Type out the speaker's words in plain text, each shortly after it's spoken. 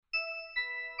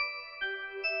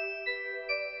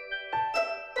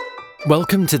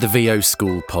Welcome to the VO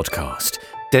School podcast,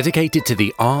 dedicated to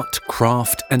the art,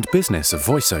 craft, and business of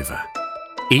voiceover.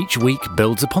 Each week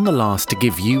builds upon the last to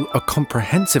give you a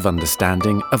comprehensive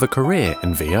understanding of a career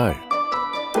in VO.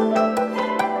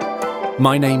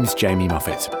 My name's Jamie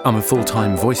Muffett. I'm a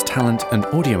full-time voice talent and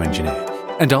audio engineer,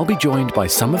 and I'll be joined by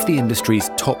some of the industry's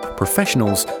top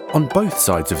professionals on both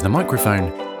sides of the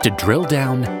microphone to drill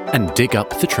down and dig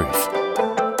up the truth.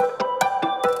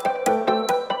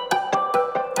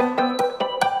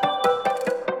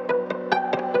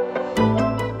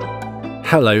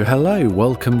 Hello,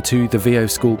 welcome to the VO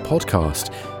School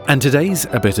podcast. And today's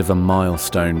a bit of a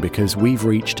milestone because we've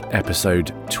reached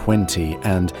episode 20,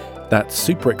 and that's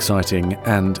super exciting,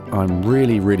 and I'm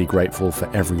really grateful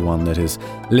for everyone that has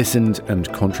listened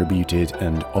and contributed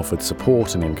and offered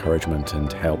support and encouragement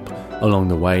and help along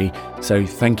the way. So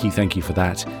thank you for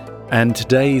that. And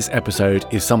today's episode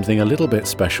is something a little bit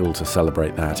special to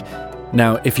celebrate that.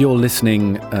 Now, if you're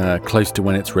listening close to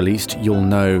when it's released, you'll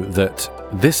know that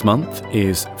this month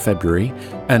is February,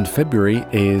 and February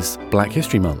is Black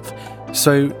History Month.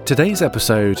 So today's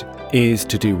episode is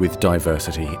to do with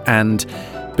diversity, and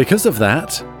because of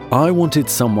that, I wanted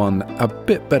someone a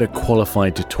bit better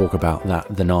qualified to talk about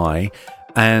that than I,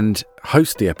 and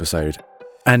host the episode.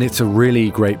 And it's a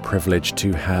really great privilege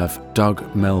to have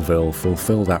Doug Melville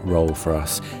fulfill that role for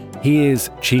us. He is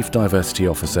Chief Diversity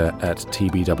Officer at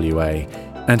TBWA,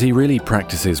 and he really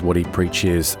practices what he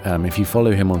preaches. If you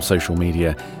follow him on social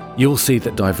media, you'll see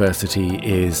that diversity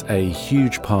is a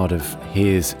huge part of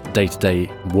his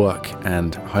day-to-day work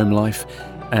and home life,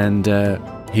 and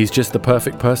he's just the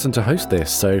perfect person to host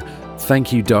this. So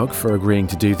thank you, Doug, for agreeing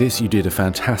to do this. You did a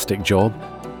fantastic job.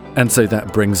 And so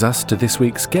that brings us to this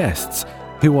week's guests,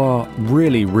 who are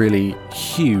really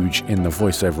huge in the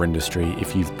voiceover industry.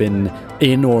 If you've been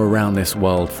in or around this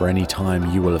world for any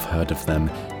time, you will have heard of them.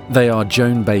 They are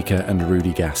Joan Baker and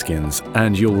Rudy Gaskins,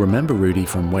 and you'll remember Rudy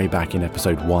from way back in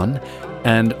episode 1,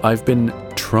 and I've been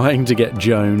trying to get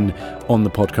Joan on the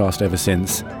podcast ever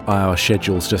since. Our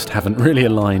schedules just haven't really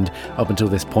aligned up until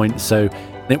this point, so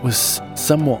it was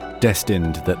somewhat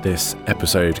destined that this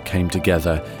episode came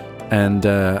together, and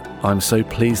I'm so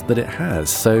pleased that it has.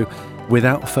 So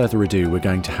without further ado, we're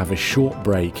going to have a short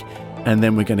break, and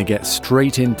then we're going to get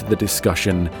straight into the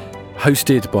discussion,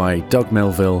 hosted by Doug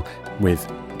Melville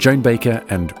with Joan Baker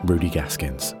and Rudy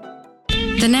Gaskins.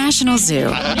 The National Zoo.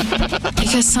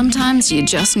 Because sometimes you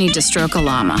just need to stroke a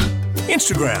llama.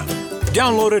 Instagram.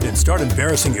 Download it and start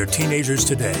embarrassing your teenagers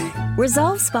today.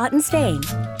 Resolve spot and stain.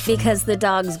 Because the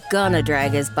dog's gonna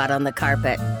drag his butt on the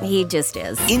carpet. He just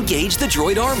is. Engage the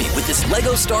droid army with this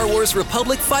LEGO Star Wars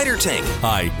Republic fighter tank.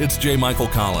 Hi, it's J. Michael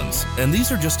Collins, and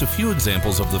these are just a few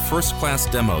examples of the first-class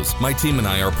demos my team and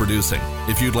I are producing.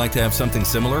 If you'd like to have something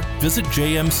similar, visit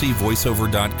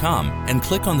jmcvoiceover.com and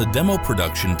click on the Demo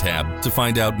Production tab to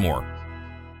find out more.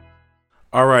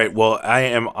 All right, well, I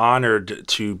am honored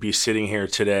to be sitting here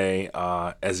today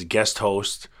as a guest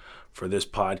host for this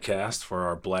podcast for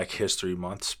our Black History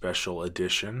Month special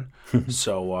edition.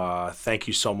 So thank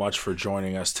you so much for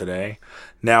joining us today.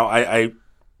 Now, I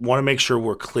want to make sure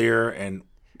we're clear and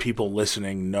people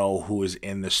listening know who is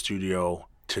in the studio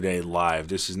today live.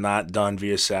 This is not done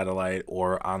via satellite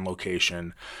or on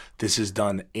location. This is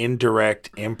done indirect,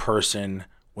 in person,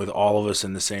 with all of us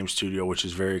in the same studio, which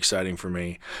is very exciting for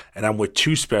me. And I'm with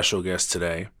two special guests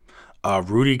today.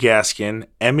 Rudy Gaskin,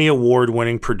 Emmy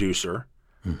Award-winning producer,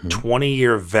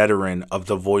 20-year veteran of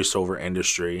the voiceover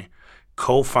industry,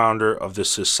 co-founder of the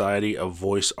Society of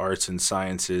Voice Arts and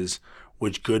Sciences,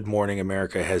 which Good Morning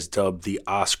America has dubbed the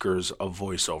Oscars of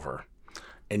voiceover.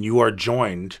 And you are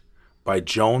joined by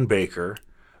Joan Baker,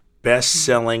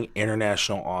 best-selling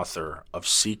international author of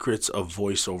Secrets of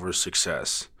Voiceover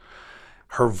Success.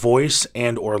 Her voice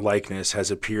and or likeness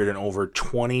has appeared in over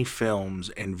 20 films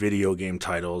and video game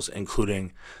titles,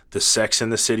 including the Sex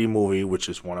and the City movie, which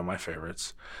is one of my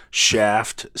favorites,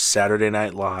 Shaft, Saturday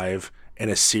Night Live, and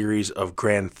a series of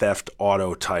Grand Theft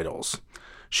Auto titles.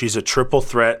 She's a triple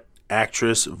threat,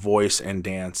 actress, voice, and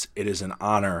dance. It is an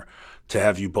honor to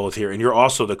have you both here. And you're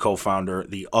also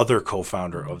the other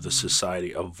co-founder of the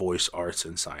Society of Voice Arts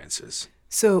and Sciences.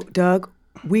 So, Doug,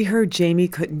 we heard Jamie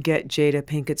couldn't get Jada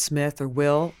Pinkett Smith or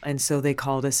Will, and so they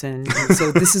called us in. And so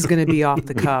this is going to be off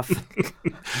the cuff.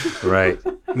 Right.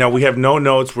 Now, we have no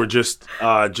notes. We're just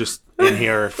in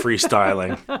here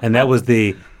freestyling. And that was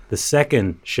the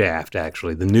second Shaft,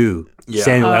 actually, the new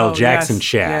Samuel L. Jackson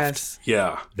Shaft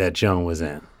that Joan was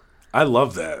in. I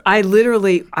love that. I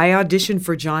auditioned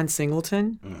for John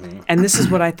Singleton, and this is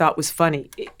what I thought was funny.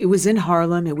 It was in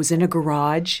Harlem. It was in a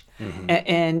garage,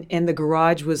 and the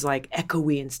garage was like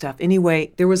echoey and stuff.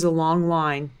 Anyway, there was a long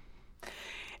line,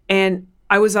 And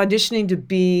I was auditioning to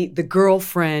be the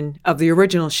girlfriend of the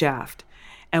original Shaft.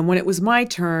 And when it was my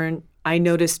turn, I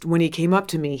noticed when he came up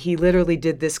to me, he literally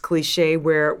did this cliche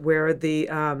where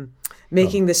the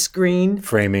making the screen,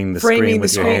 framing the screen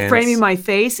with your hands, framing my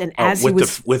face, and as he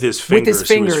was with his fingers,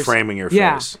 he was framing your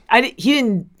face.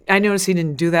 I noticed he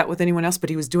didn't do that with anyone else, but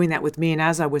he was doing that with me. And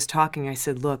as I was talking, I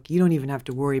said, "Look, you don't even have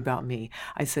to worry about me."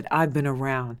 I said, "I've been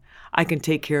around. I can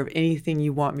take care of anything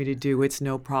you want me to do. It's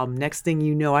no problem." Next thing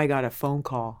you know, I got a phone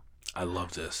call. I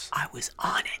love this. I was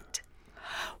on it.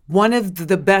 One of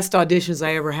the best auditions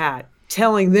I ever had,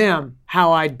 telling them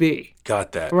how I'd be.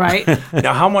 Got that. Right?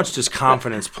 Now, how much does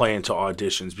confidence play into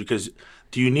auditions? Because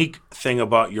the unique thing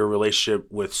about your relationship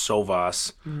with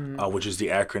SOVAS, which is the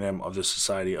acronym of the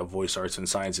Society of Voice Arts and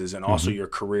Sciences, and also your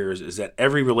careers, is that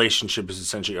every relationship is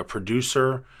essentially a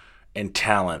producer and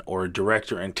talent, or a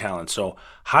director and talent. So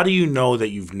how do you know that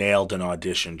you've nailed an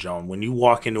audition, Joan? When you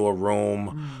walk into a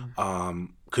room,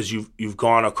 because you've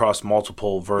gone across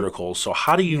multiple verticals, so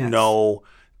how do you know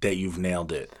that you've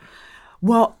nailed it?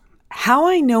 Well, how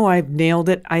I know I've nailed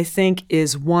it, I think,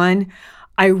 is one,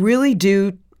 I really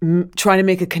do try to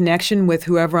make a connection with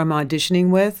whoever I'm auditioning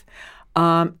with.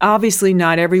 Obviously,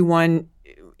 not everyone,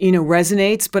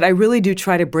 resonates, but I really do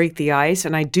try to break the ice,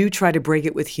 and I do try to break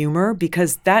it with humor,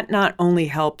 because that not only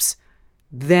helps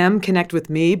them connect with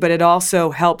me, but it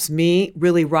also helps me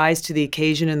really rise to the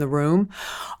occasion in the room.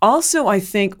 Also, I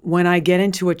think when I get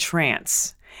into a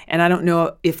trance, and I don't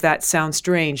know if that sounds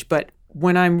strange, but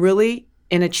when I'm really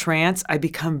in a trance, I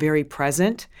become very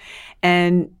present,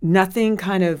 and nothing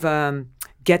kind of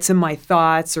gets in my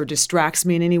thoughts or distracts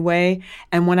me in any way.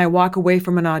 And when I walk away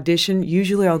from an audition,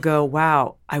 usually I'll go,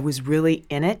 wow, I was really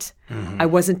in it. I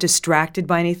wasn't distracted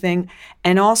by anything.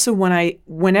 And also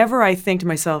whenever I think to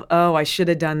myself, oh, I should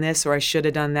have done this or I should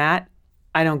have done that,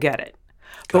 I don't get it.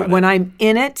 But when I'm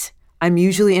in it, I'm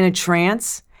usually in a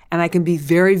trance, and I can be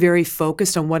very, very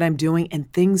focused on what I'm doing,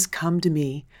 and things come to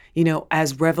me,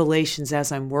 as revelations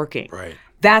as I'm working. Right.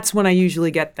 That's when I usually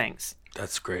get things.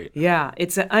 That's great. Yeah,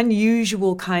 it's an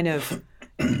unusual kind of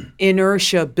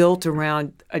inertia built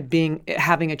around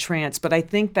having a trance, but I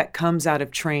think that comes out of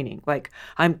training. Like,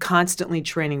 I'm constantly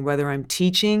training, whether I'm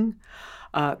teaching,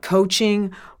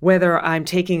 coaching, whether I'm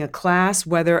taking a class,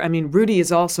 Rudy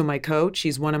is also my coach.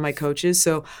 He's one of my coaches.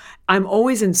 So I'm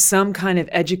always in some kind of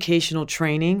educational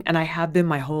training, and I have been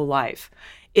my whole life.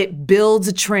 It builds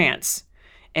a trance,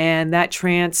 and that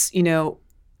trance,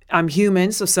 I'm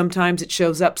human, so sometimes it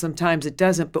shows up, sometimes it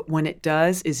doesn't, but when it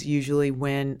does is usually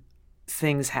when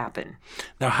things happen.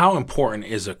 Now, how important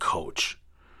is a coach?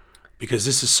 Because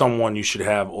this is someone you should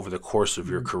have over the course of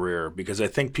your career, because I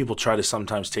think people try to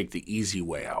sometimes take the easy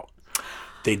way out.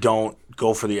 They don't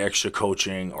go for the extra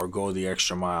coaching or go the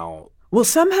extra mile. Well,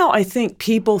 somehow I think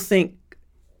people think,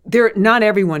 not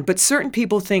everyone, but certain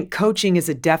people think coaching is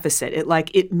a deficit.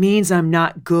 It means I'm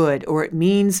not good, or it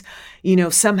means,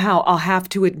 somehow I'll have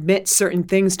to admit certain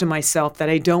things to myself that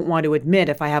I don't want to admit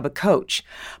if I have a coach.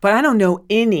 But I don't know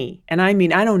any, and I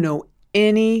mean I don't know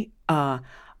any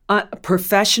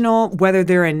professional, whether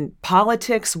they're in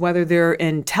politics, whether they're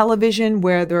in television,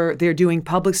 whether they're doing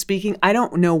public speaking. I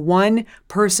don't know one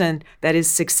person that is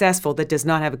successful that does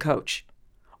not have a coach,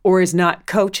 or is not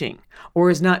coaching, or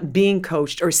is not being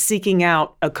coached, or seeking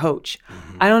out a coach.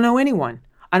 I don't know anyone.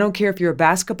 I don't care if you're a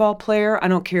basketball player. I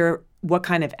don't care what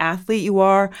kind of athlete you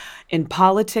are, in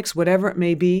politics, whatever it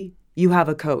may be, you have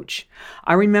a coach.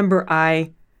 I remember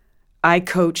I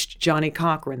coached Johnny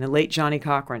Cochran, the late Johnny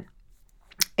Cochran.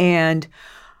 And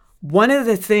one of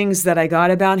the things that I got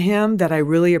about him that I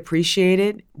really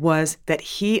appreciated was that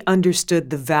he understood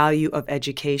the value of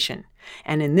education.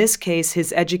 And in this case,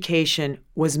 his education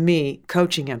was me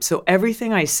coaching him. So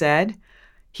everything I said,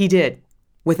 he did,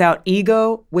 without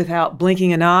ego, without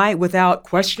blinking an eye, without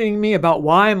questioning me about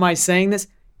why am I saying this.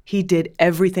 He did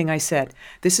everything I said.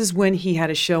 This is when he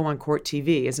had a show on Court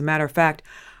TV. As a matter of fact,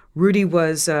 Rudy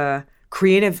was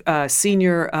creative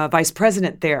senior vice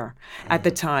president there at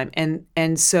the time.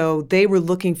 And so they were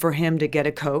looking for him to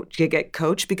get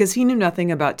coached because he knew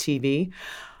nothing about TV.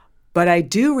 But I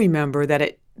do remember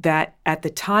that at the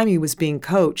time he was being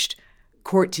coached,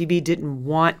 Court TV didn't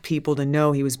want people to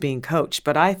know he was being coached.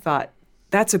 But I thought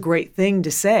that's a great thing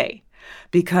to say,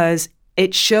 because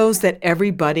it shows that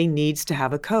everybody needs to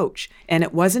have a coach. And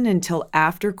it wasn't until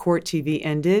after Court TV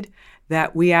ended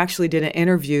that we actually did an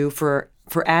interview for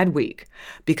Adweek,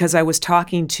 because I was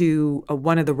talking to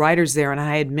one of the writers there, and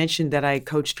I had mentioned that I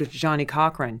coached with Johnny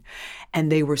Cochran,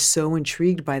 and they were so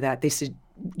intrigued by that. They said,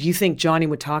 "Do you think Johnny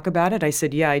would talk about it?" I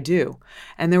said, "Yeah, I do."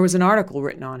 And there was an article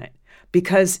written on it,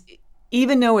 because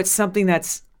even though it's something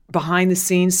that's behind the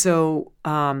scenes so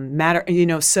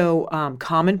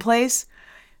commonplace.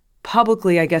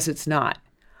 Publicly, I guess it's not.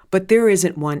 But there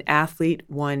isn't one athlete,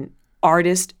 one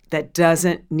artist that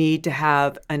doesn't need to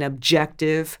have an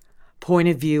objective point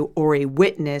of view or a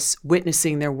witness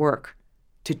witnessing their work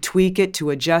to tweak it, to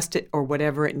adjust it, or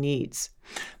whatever it needs.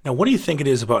 Now, what do you think it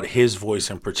is about his voice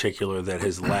in particular that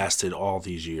has lasted all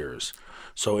these years?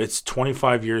 So it's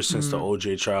 25 years since the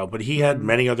O.J. trial, but he had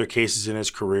many other cases in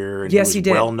his career, and yes, he was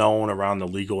well known around the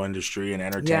legal industry and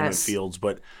entertainment fields.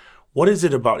 But what is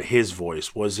it about his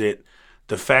voice? Was it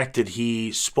the fact that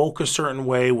he spoke a certain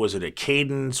way? Was it a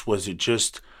cadence? Was it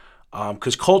just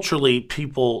because culturally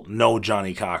people know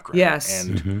Johnnie Cochran? Yes.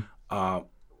 And,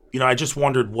 I just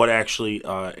wondered what actually,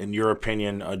 in your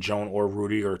opinion, Joan or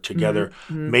Rudy or together,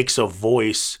 makes a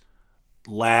voice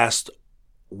last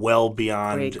well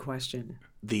beyond Great question.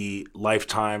 The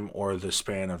lifetime or the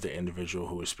span of the individual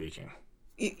who is speaking.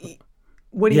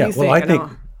 What do you think? Well, I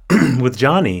think with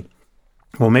Johnny,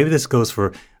 maybe this goes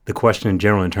for the question in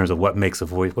general in terms of what makes a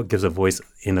voice, what gives a voice,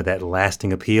 that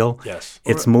lasting appeal. Yes.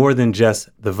 It's more than just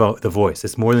the voice.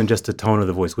 It's more than just the tone of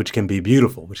the voice, which can be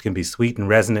beautiful, which can be sweet and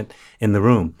resonant in the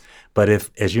room. But if,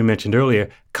 as you mentioned earlier,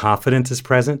 confidence is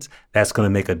present, that's going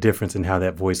to make a difference in how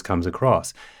that voice comes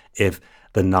across. If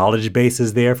the knowledge base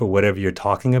is there for whatever you're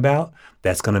talking about,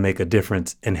 that's going to make a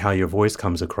difference in how your voice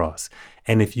comes across.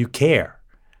 And if you care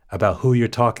about who you're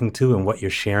talking to and what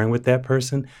you're sharing with that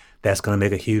person, that's going to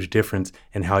make a huge difference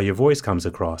in how your voice comes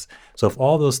across. So if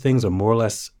all those things are more or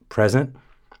less present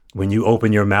when you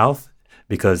open your mouth,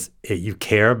 because you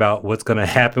care about what's going to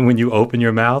happen when you open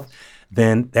your mouth,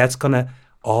 then that's going to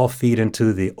all feed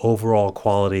into the overall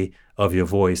quality of your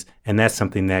voice. And that's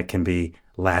something that can be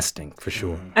lasting for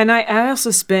sure. And I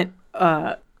also spent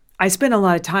a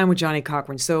lot of time with Johnnie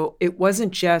Cochran, so it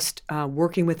wasn't just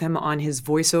working with him on his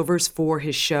voiceovers for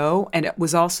his show, and it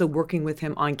was also working with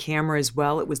him on camera as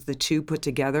well. It was the two put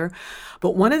together.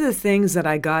 But one of the things that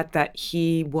I got that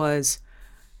he was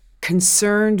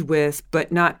concerned with, but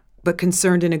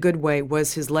concerned in a good way,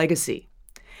 was his legacy.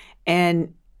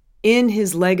 And in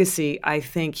his legacy, I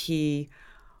think he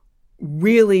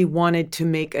really wanted to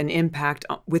make an impact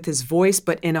with his voice,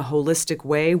 but in a holistic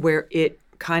way where it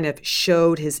kind of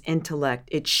showed his intellect.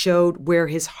 It showed where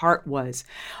his heart was.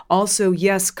 Also,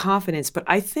 yes, confidence, but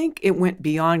I think it went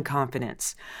beyond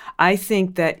confidence. I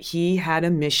think that he had a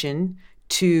mission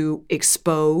to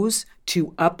expose,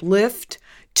 to uplift,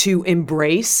 to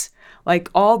embrace. Like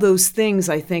all those things,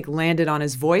 I think, landed on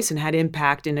his voice and had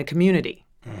impact in a community.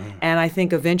 And I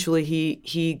think eventually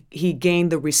he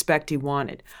gained the respect he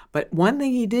wanted. But one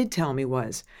thing he did tell me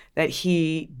was that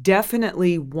he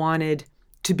definitely wanted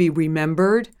to be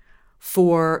remembered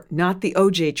for not the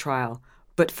O.J. trial,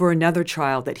 but for another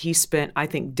trial that he spent, I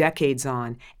think, decades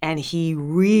on. And he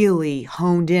really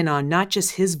honed in on not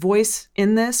just his voice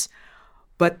in this,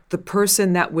 but the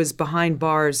person that was behind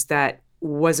bars that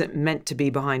wasn't meant to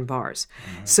be behind bars.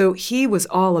 So he was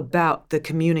all about the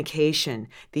communication,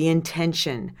 the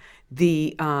intention,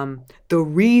 the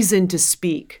reason to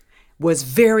speak was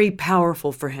very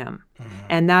powerful for him.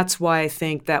 And that's why I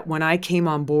think that when I came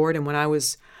on board and when I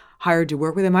was hired to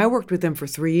work with him, I worked with him for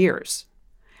 3 years.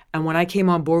 And when I came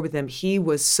on board with him, he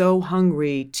was so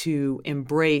hungry to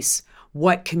embrace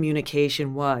what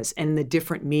communication was and the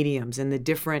different mediums and the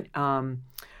different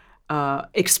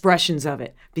expressions of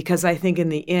it, because I think in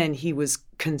the end he was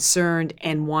concerned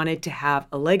and wanted to have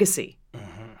a legacy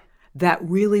that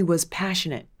really was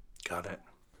passionate. Got it.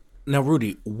 Now,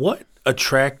 Rudy, what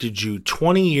attracted you?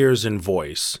 20 years in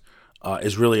voice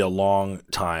is really a long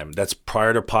time. That's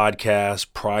prior to podcasts,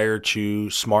 prior to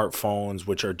smartphones,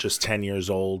 which are just 10 years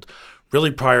old, really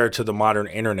prior to the modern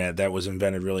internet that was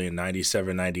invented really in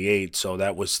 97, 98. So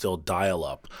that was still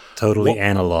dial-up. Totally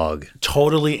analog.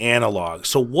 Totally analog.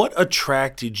 So what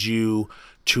attracted you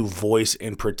to voice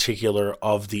in particular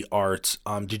of the arts?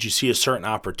 Did you see a certain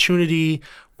opportunity?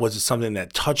 Was it something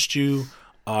that touched you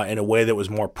in a way that was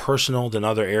more personal than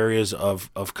other areas of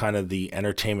kind of the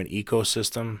entertainment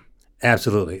ecosystem?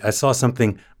 Absolutely. I saw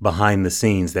something behind the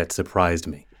scenes that surprised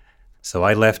me. So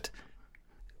I left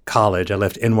college, I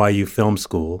left NYU Film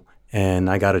School, and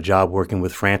I got a job working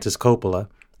with Francis Coppola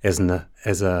as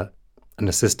an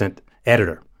assistant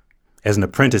editor, as an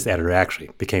apprentice editor, actually,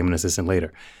 became an assistant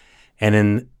later.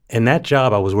 And in that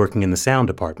job, I was working in the sound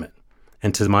department.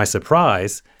 And to my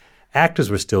surprise,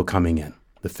 actors were still coming in.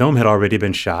 The film had already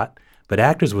been shot, but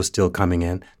actors were still coming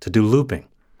in to do looping.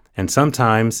 And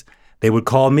sometimes they would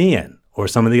call me in or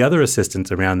some of the other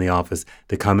assistants around the office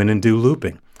to come in and do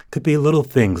looping. Could be little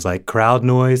things like crowd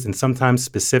noise and sometimes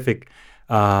specific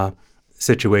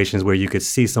situations where you could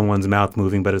see someone's mouth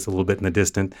moving, but it's a little bit in the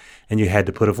distance, and you had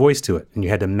to put a voice to it, and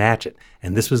you had to match it.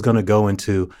 And this was going to go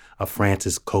into a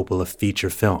Francis Coppola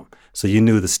feature film. So you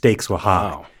knew the stakes were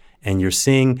high. Wow. And you're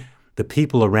seeing the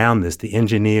people around this, the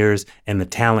engineers and the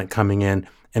talent coming in,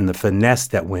 and the finesse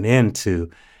that went into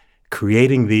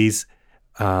creating these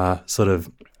sort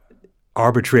of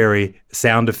arbitrary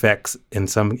sound effects in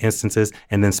some instances,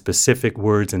 and then specific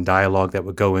words and dialogue that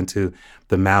would go into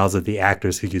the mouths of the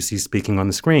actors who you see speaking on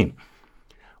the screen.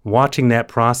 Watching that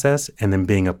process and then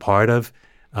being a part of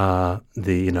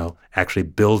actually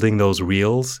building those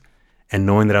reels, and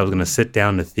knowing that I was going to sit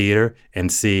down in the theater and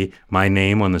see my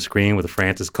name on the screen with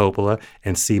Francis Coppola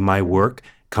and see my work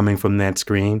coming from that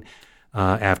screen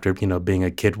after, being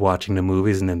a kid watching the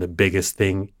movies, and then the biggest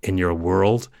thing in your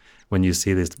world when you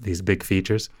see these big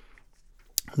features,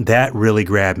 that really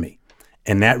grabbed me.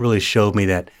 And that really showed me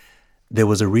that there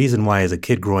was a reason why as a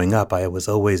kid growing up, I was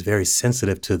always very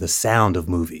sensitive to the sound of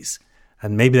movies.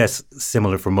 And maybe that's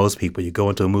similar for most people. You go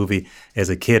into a movie as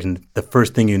a kid and the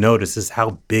first thing you notice is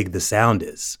how big the sound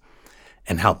is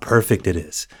and how perfect it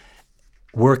is.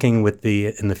 Working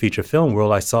in the feature film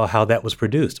world, I saw how that was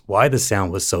produced, why the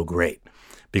sound was so great.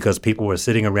 Because people were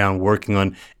sitting around working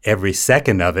on every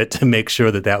second of it to make sure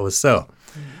that was so.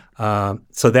 Mm-hmm.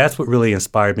 So that's what really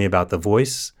inspired me about the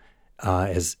voice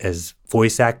as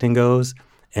voice acting goes,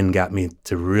 and got me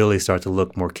to really start to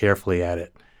look more carefully at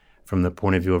it from the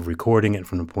point of view of recording it,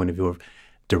 from the point of view of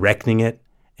directing it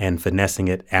and finessing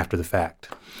it after the fact.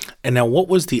 And now what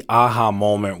was the aha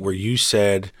moment where you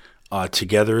said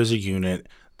together as a unit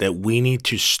that we need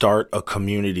to start a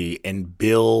community and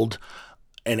build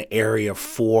an area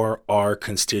for our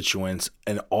constituents,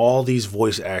 and all these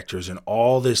voice actors and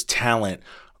all this talent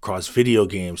across video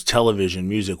games, television,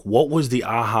 music? What was the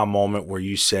aha moment where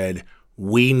you said,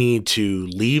 we need to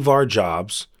leave our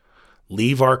jobs,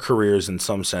 leave our careers in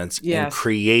some sense, and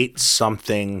create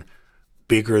something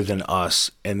bigger than us?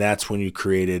 And that's when you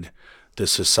created the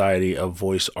Society of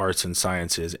Voice Arts and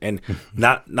Sciences. And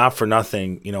not for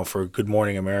nothing, for Good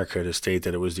Morning America to state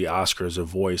that it was the Oscars of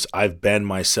voice. I've been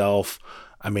myself.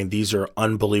 I mean, these are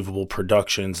unbelievable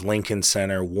productions, Lincoln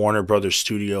Center, Warner Brothers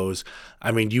Studios.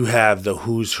 I mean, you have the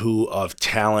who's who of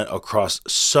talent across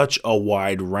such a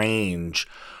wide range.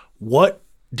 What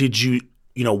did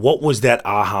what was that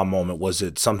aha moment? Was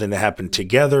it something that happened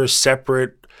together,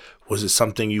 separate? Was it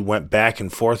something you went back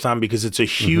and forth on? Because it's a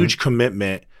huge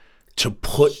commitment to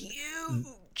put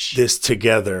this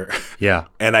together. Yeah.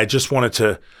 And I just wanted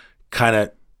to kind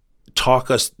of talk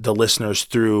the listeners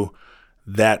through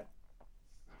that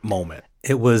moment.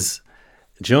 It was,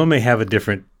 Joan may have a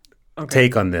different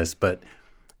take on this, but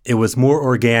it was more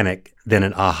organic than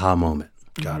an aha moment.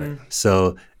 Got it.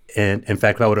 So, and in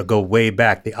fact, if I were to go way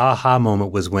back, the aha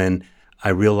moment was when I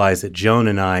realized that Joan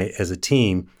and I, as a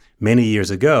team, many years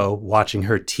ago, watching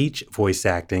her teach voice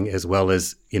acting as well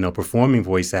as, performing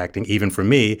voice acting, even for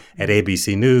me at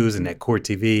ABC News and at Court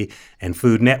TV and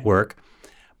Food Network.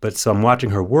 But so I'm watching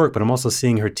her work, but I'm also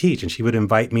seeing her teach, and she would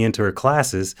invite me into her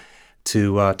classes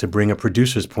to bring a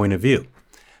producer's point of view.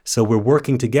 So we're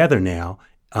working together now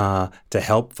to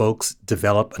help folks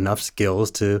develop enough skills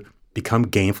to become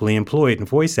gainfully employed in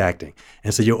voice acting.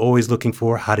 And so you're always looking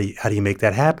for how do you make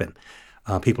that happen?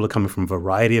 People are coming from a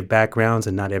variety of backgrounds,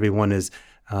 and not everyone is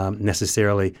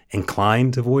necessarily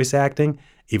inclined to voice acting,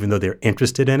 even though they're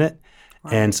interested in it.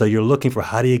 Right. And so you're looking for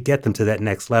how do you get them to that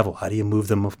next level? How do you move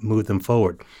them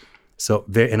forward? So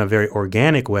in a very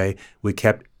organic way, we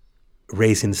kept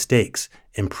raising the stakes,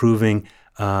 improving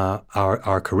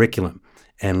our curriculum,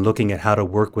 and looking at how to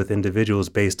work with individuals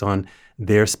based on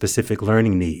their specific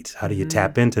learning needs. How do you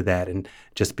tap into that and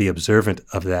just be observant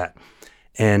of that?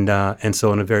 And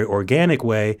so in a very organic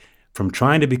way, from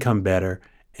trying to become better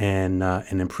and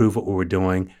improve what we were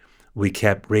doing, we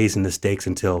kept raising the stakes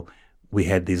until we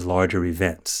had these larger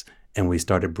events, and we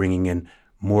started bringing in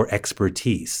more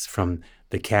expertise from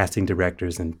the casting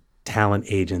directors and talent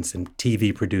agents and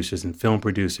TV producers and film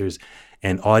producers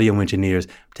and audio engineers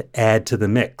to add to the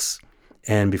mix.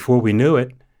 And before we knew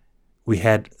it, we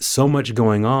had so much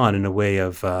going on in a way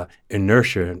of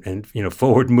inertia and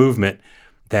forward movement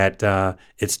that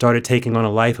it started taking on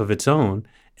a life of its own.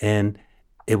 And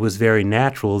it was very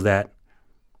natural that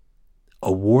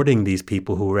awarding these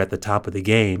people who were at the top of the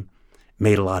game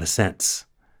made a lot of sense.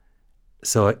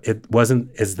 So it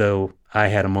wasn't as though I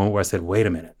had a moment where I said, wait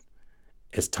a minute,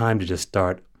 it's time to just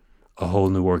start a whole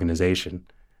new organization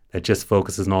that just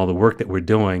focuses on all the work that we're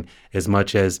doing as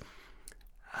much as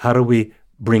how do we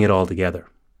bring it all together?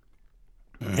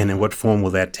 And in what form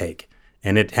will that take?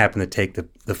 And it happened to take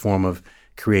the form of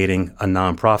creating a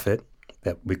nonprofit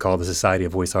that we call the Society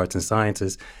of Voice Arts and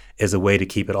Sciences, as a way to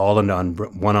keep it all under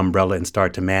one umbrella and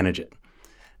start to manage it.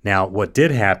 Now, what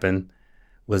did happen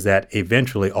was that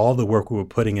eventually all the work we were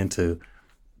putting into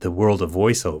the world of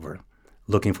voiceover,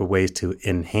 looking for ways to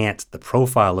enhance the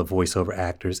profile of voiceover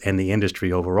actors and the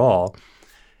industry overall,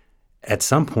 at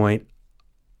some point,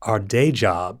 our day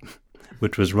job,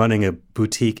 which was running a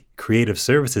boutique creative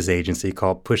services agency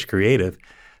called Push Creative,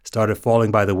 started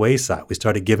falling by the wayside. We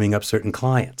started giving up certain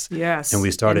clients. Yes, and we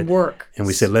started work. And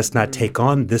we said, let's not take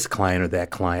on this client or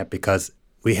that client because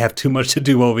we have too much to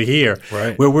do over here,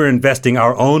 right, where we're investing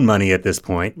our own money at this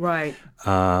point. Right.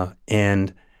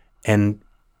 And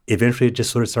eventually it just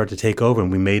sort of started to take over,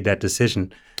 and we made that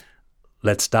decision.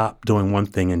 Let's stop doing one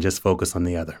thing and just focus on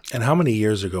the other. And how many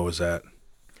years ago was that?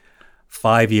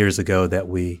 5 years ago that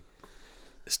we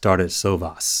started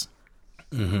Sovas.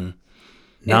 Mm-hmm.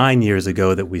 9 years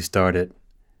ago that we started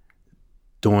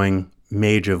doing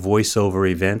major voiceover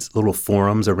events, little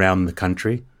forums around the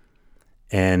country,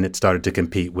 and it started to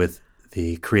compete with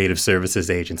the creative services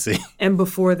agency. And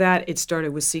before that, it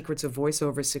started with Secrets of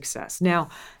Voiceover Success. Now,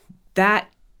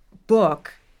 that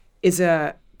book is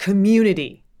a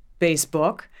community-based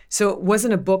book, so it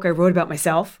wasn't a book I wrote about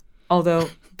myself, although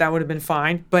that would have been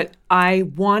fine, but I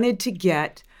wanted to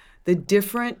get the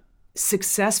different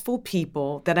successful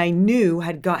people that I knew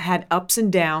had ups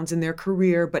and downs in their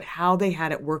career, but how they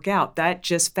had it work out. That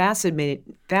just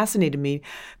fascinated me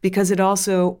because it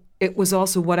was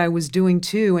also what I was doing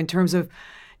too, in terms of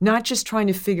not just trying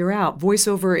to figure out.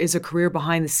 Voiceover is a career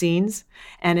behind the scenes,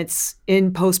 and it's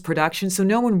in post-production, so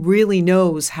no one really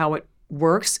knows how it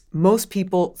works. Most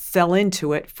people fell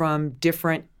into it from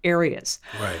different areas.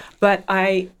 Right. But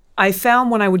I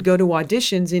found when I would go to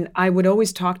auditions, and I would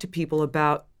always talk to people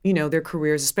about, their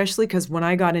careers, especially because when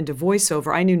I got into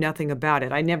voiceover, I knew nothing about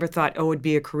it. I never thought, it'd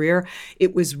be a career.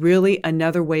 It was really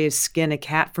another way to skin a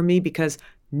cat for me because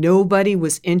nobody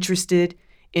was interested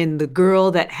in the girl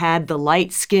that had the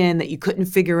light skin that you couldn't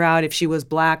figure out if she was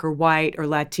black or white or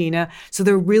Latina. So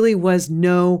there really was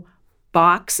no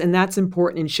box, and that's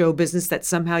important in show business, that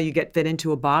somehow you get fit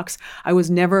into a box. I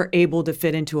was never able to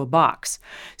fit into a box.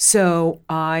 So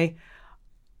I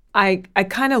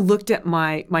kind of looked at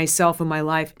myself and my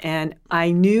life, and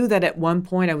I knew that at one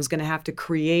point I was going to have to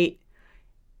create.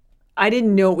 I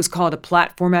didn't know it was called a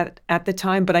platform at the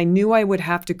time, but I knew I would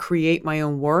have to create my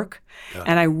own work. Yeah.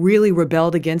 And I really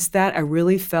rebelled against that. I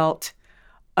really felt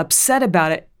upset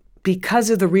about it because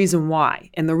of the reason why.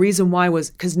 And the reason why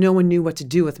was because no one knew what to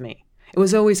do with me. It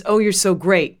was always, you're so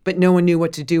great, but no one knew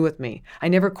what to do with me. I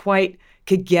never quite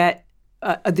could get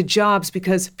the jobs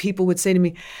because people would say to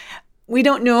me, we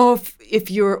don't know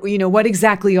if you're, what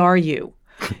exactly are you?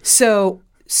 So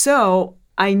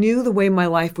I knew the way my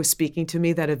life was speaking to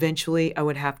me that eventually I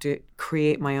would have to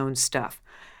create my own stuff.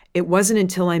 It wasn't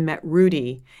until I met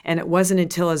Rudy, and it wasn't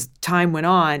until as time went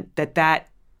on that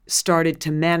started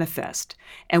to manifest.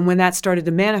 And when that started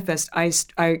to manifest,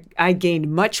 I gained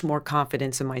much more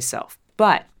confidence in myself.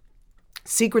 But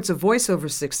Secrets of Voiceover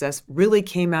Success really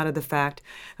came out of the fact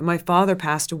that my father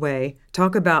passed away.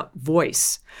 Talk about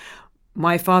voice.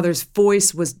 My father's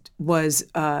voice was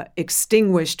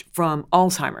extinguished from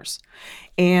Alzheimer's.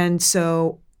 And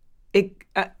so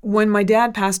when my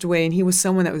dad passed away, and he was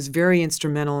someone that was very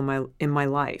instrumental in my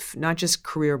life, not just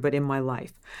career, but in my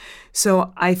life.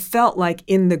 So I felt like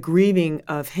in the grieving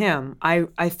of him,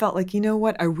 I felt like,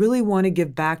 I really want to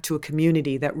give back to a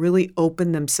community that really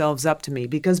opened themselves up to me,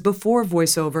 because before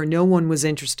voiceover, no one was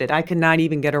interested. I could not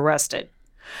even get arrested.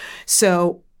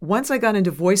 So once I got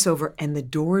into voiceover and the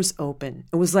doors opened,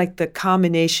 it was like the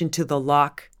combination to the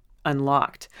lock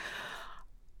unlocked.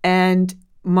 And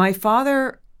my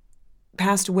father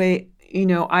passed away.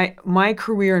 My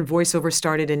career in voiceover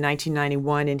started in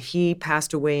 1991, and he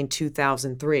passed away in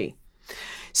 2003.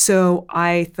 So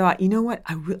I thought,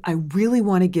 I really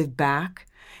want to give back,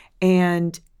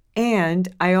 and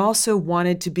I also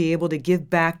wanted to be able to give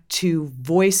back to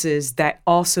voices that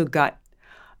also got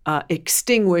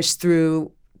extinguished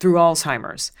through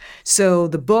Alzheimer's. So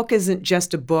the book isn't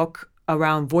just a book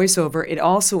around voiceover. It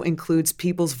also includes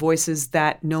people's voices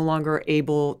that no longer are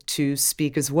able to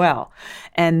speak as well.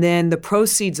 And then the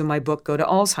proceeds of my book go to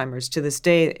Alzheimer's. To this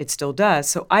day, it still does.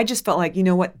 So I just felt like,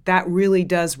 that really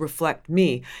does reflect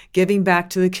me, giving back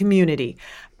to the community,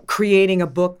 creating a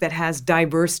book that has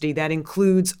diversity, that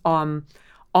includes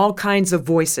all kinds of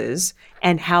voices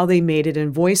and how they made it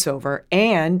in voiceover.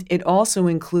 And it also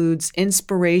includes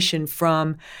inspiration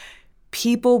from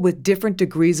people with different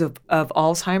degrees of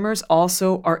Alzheimer's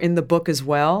also are in the book as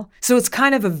well. So it's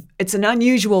kind of it's an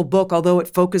unusual book, although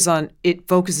it focuses on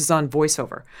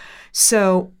voiceover.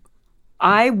 So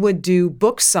I would do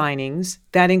book signings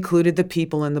that included the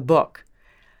people in the book.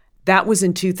 That was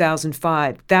in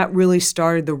 2005. That really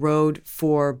started the road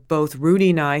for both Rudy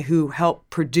and I, who helped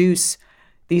produce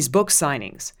these book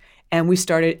signings.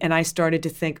 And I started to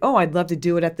think, oh, I'd love to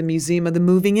do it at the Museum of the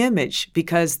Moving Image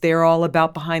because they're all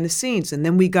about behind the scenes. And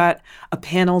then we got a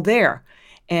panel there.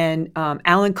 And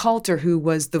Alan Coulter, who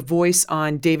was the voice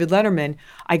on David Letterman,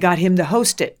 I got him to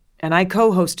host it, and I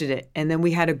co-hosted it. And then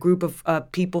we had a group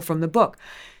of people from the book.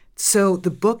 So the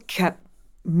book kept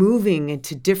moving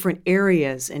into different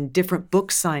areas and different book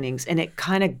signings, and it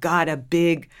kind of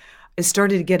it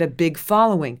started to get a big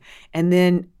following. And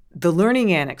then the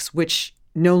Learning Annex, which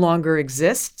no longer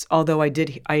exists, although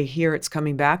I hear it's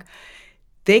coming back,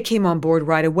 they came on board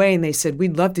right away and they said,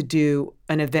 we'd love to do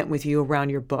an event with you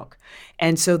around your book.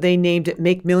 And so they named it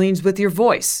Make Millions with Your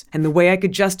Voice. And the way I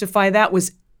could justify that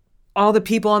was all the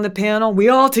people on the panel, we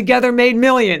all together made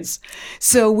millions.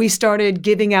 So we started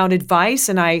giving out advice,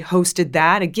 and I hosted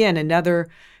that. Again, another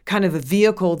kind of a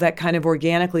vehicle that kind of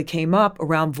organically came up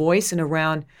around voice and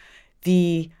around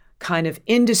the kind of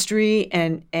industry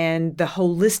and the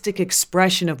holistic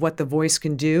expression of what the voice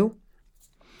can do.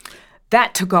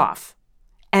 That took off.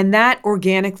 And that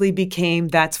organically became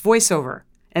That's Voiceover.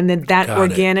 And then that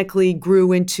organically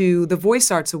grew into the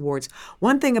Voice Arts Awards.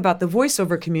 One thing about the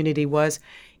voiceover community was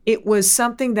it was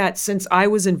something that since I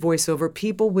was in voiceover,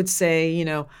 people would say,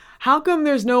 how come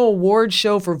there's no award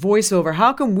show for voiceover?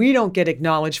 How come we don't get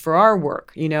acknowledged for our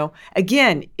work?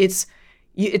 Again, it's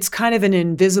kind of an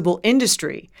invisible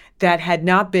industry that had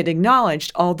not been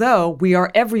acknowledged, although we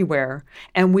are everywhere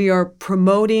and we are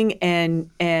promoting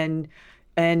and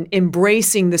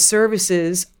embracing the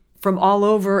services from all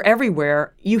over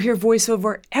everywhere. You hear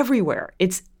voiceover everywhere.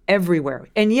 It's everywhere.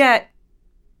 And yet,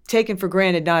 taken for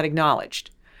granted, not acknowledged.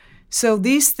 So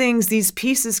these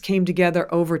pieces came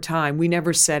together over time. We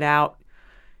never set out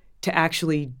to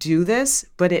actually do this,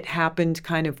 but it happened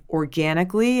kind of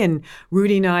organically. And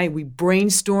Rudy and I, we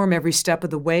brainstorm every step of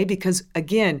the way because,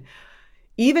 again,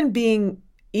 even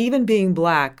being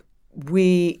Black,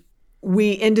 we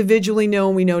individually know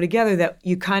and we know together that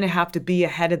you kind of have to be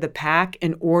ahead of the pack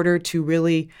in order to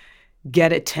really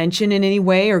get attention in any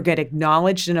way or get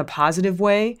acknowledged in a positive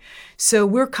way. So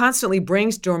we're constantly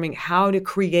brainstorming how to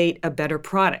create a better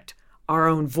product, our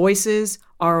own voices,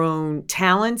 our own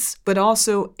talents, but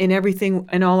also in everything,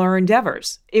 in all our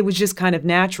endeavors. It was just kind of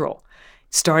natural.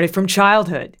 Started from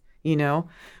childhood,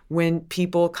 when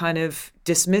people kind of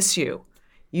dismiss you.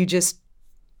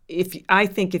 I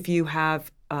think if you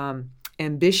have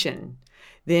ambition,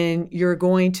 then you're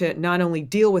going to not only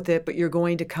deal with it, but you're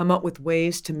going to come up with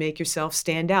ways to make yourself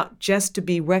stand out, just to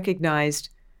be recognized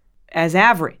as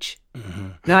average,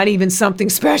 not even something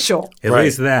special. At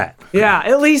least that. Yeah,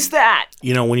 at least that.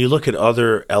 When you look at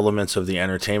other elements of the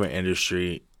entertainment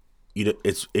industry,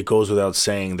 it goes without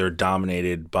saying they're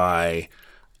dominated by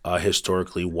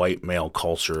historically white male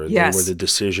culture. Yes. They were the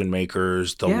decision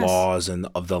makers. The laws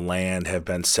of the land have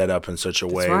been set up in such a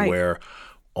way where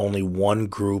only one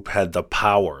group had the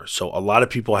power. So a lot of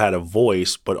people had a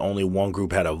voice, but only one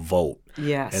group had a vote.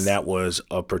 Yes. And that was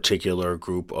a particular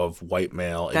group of white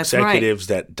male executives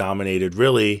that dominated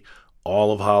really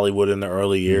all of Hollywood in the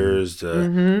early years.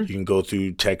 You can go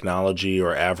through technology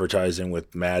or advertising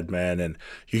with Mad Men, and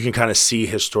you can kind of see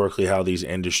historically how these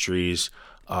industries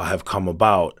have come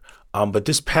about. But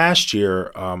this past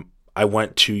year, I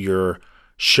went to your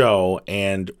show,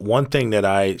 and one thing that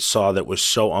I saw that was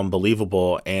so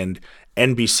unbelievable, and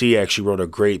NBC actually wrote a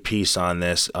great piece on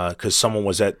this because someone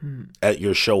was at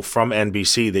your show from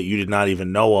NBC that you did not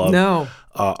even know of. No.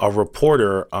 A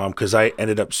reporter, because I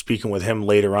ended up speaking with him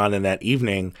later on in that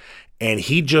evening, and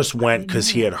he just went because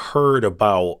he had heard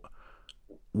about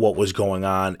what was going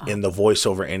on in the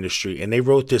voiceover industry. And they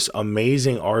wrote this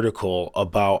amazing article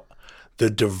about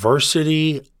the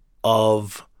diversity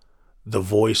of the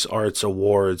Voice Arts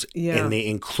Awards and the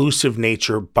inclusive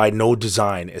nature by no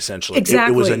design, essentially.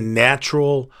 Exactly. It was a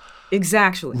natural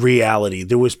reality.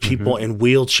 There was people in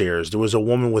wheelchairs. There was a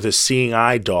woman with a seeing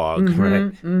eye dog.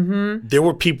 There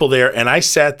were people there, and I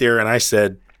sat there and I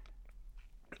said,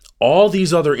 all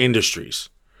these other industries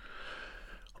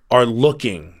are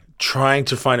trying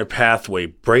to find a pathway,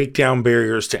 break down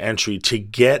barriers to entry to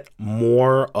get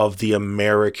more of the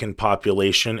American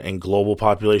population and global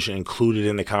population included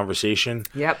in the conversation.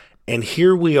 Yep. And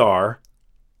here we are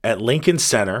at Lincoln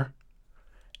Center,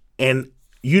 and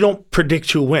you don't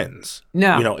predict who wins.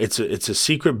 No. It's a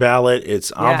secret ballot.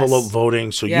 It's envelope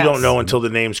voting, so you don't know until the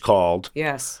name's called.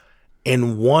 Yes.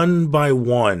 And one by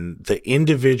one, the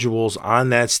individuals on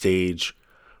that stage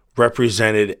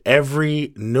represented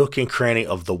every nook and cranny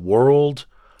of the world,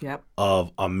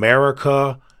 of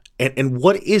America. And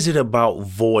what is it about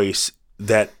voice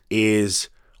that is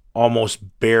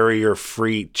almost barrier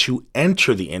free to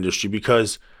enter the industry?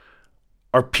 Because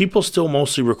are people still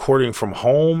mostly recording from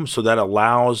home, so that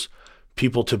allows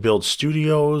people to build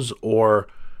studios, or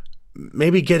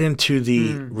maybe get into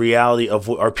the reality of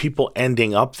are people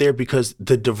ending up there? Because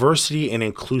the diversity and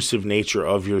inclusive nature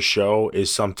of your show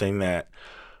is something that,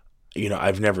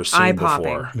 I've never seen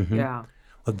before. Yeah.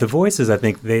 Well, the voices, I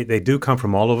think they do come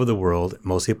from all over the world.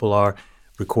 Most people are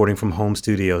recording from home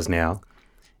studios now.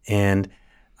 And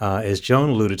as Joan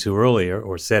alluded to earlier,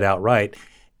 or said outright,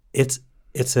 it's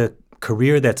a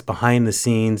career that's behind the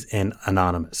scenes and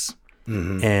anonymous.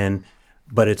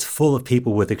 But it's full of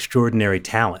people with extraordinary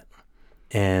talent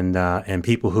and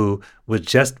people who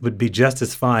would be just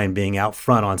as fine being out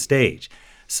front on stage.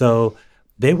 So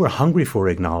they were hungry for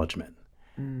acknowledgement.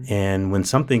 And when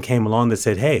something came along that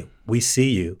said, "Hey, we see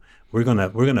you. We're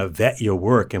gonna vet your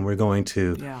work, and we're going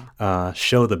to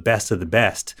show the best of the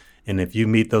best. And if you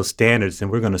meet those standards, then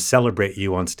we're going to celebrate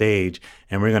you on stage,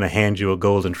 and we're going to hand you a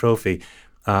golden trophy,"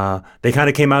 they kind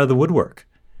of came out of the woodwork.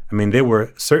 I mean, there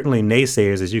were certainly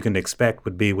naysayers, as you can expect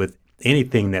would be with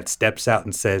anything that steps out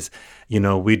and says,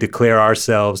 we declare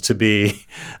ourselves to be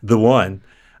the one.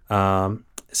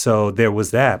 So there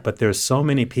was that, but there's so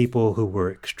many people who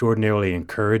were extraordinarily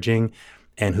encouraging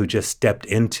and who just stepped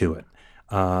into it.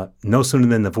 No sooner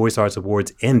than the Voice Arts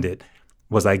Awards ended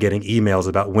was I getting emails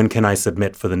about when can I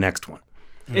submit for the next one.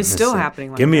 It's still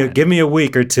happening. Give me a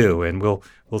week or two, and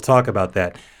we'll talk about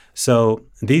that. So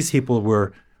these people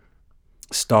were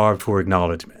starved for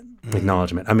acknowledgement.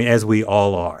 I mean, as we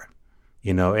all are.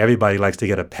 Everybody likes to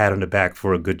get a pat on the back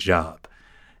for a good job,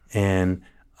 and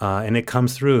it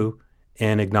comes through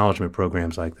in acknowledgement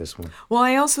programs like this one. Well,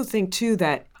 I also think too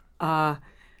that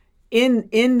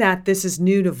in that this is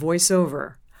new to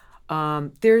voiceover,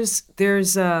 there's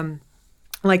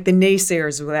like the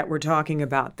naysayers that we're talking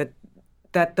about,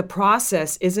 that the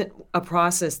process isn't a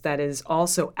process that is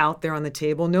also out there on the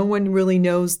table. No one really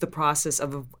knows the process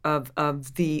of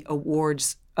the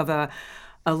awards, of a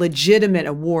legitimate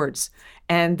awards.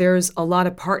 And there's a lot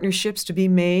of partnerships to be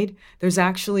made. There's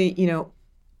actually,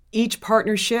 each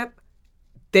partnership,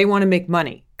 they want to make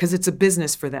money because it's a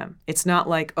business for them. It's not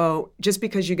like, just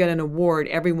because you get an award,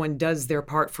 everyone does their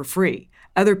part for free.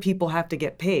 Other people have to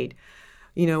get paid.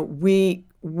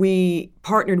 We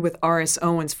partnered with R.S.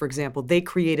 Owens, for example. They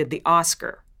created the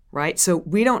Oscar, right? So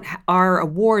our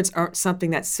awards aren't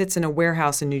something that sits in a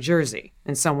warehouse in New Jersey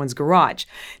in someone's garage.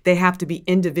 They have to be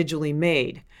individually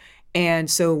made. And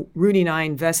so Rudy and I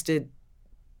invested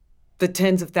the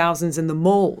tens of thousands in the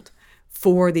mold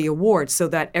for the award, so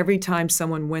that every time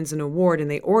someone wins an award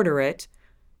and they order it,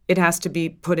 it has to be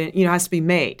put in, has to be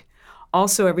made.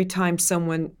 Also, every time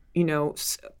someone,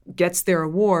 gets their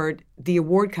award, the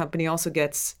award company also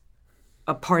gets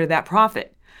a part of that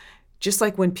profit. Just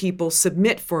like when people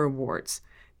submit for awards,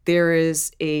 there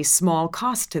is a small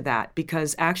cost to that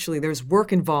because actually there's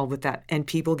work involved with that, and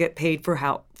people get paid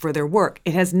for their work.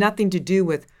 It has nothing to do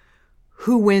with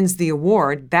who wins the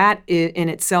award. That in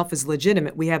itself is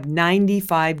legitimate. We have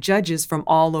 95 judges from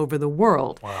all over the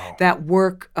world that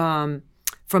work from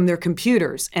their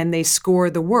computers, and they score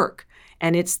the work.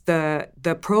 And it's the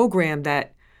program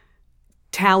that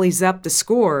tallies up the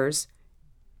scores.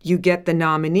 You get the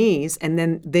nominees, and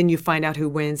then you find out who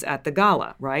wins at the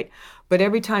gala, right? But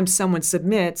every time someone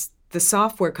submits, the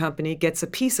software company gets a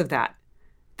piece of that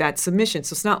submission.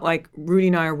 So it's not like Rudy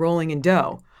and I are rolling in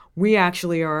dough. We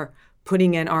actually are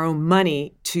putting in our own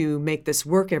money to make this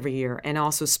work every year. And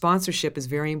also sponsorship is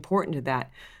very important to that.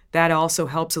 That also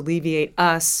helps alleviate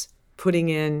us putting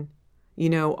in,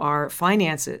 our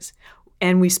finances.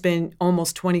 And we spend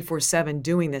almost 24/7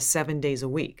 doing this 7 days a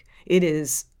week. It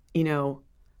is,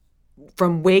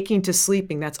 from waking to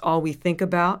sleeping, that's all we think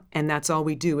about, and that's all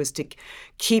we do is to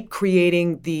keep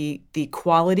creating the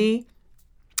quality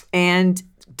and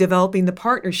developing the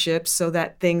partnerships so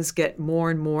that things get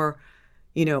more and more,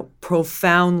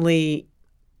 profoundly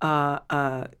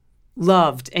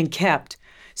loved and kept.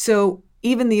 So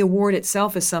even the award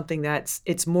itself is something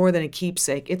it's more than a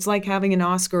keepsake. It's like having an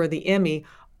Oscar or the Emmy,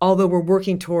 although we're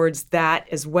working towards that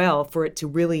as well for it to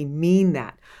really mean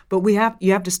that. But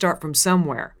you have to start from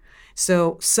somewhere.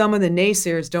 So some of the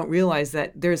naysayers don't realize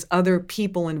that there's other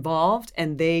people involved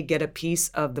and they get a piece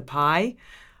of the pie.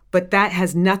 But that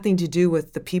has nothing to do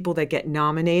with the people that get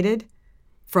nominated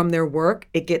from their work.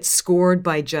 It gets scored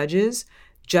by judges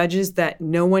that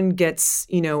no one gets,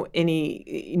 no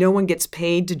one gets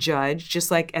paid to judge,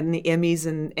 just like in the Emmys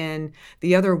and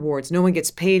the other awards. No one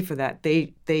gets paid for that.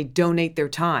 They donate their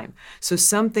time. So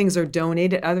some things are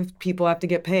donated, other people have to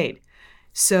get paid.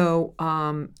 So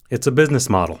it's a business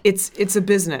model. It's a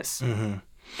business. Mm-hmm.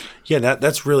 Yeah,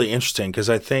 that's really interesting because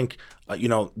I think,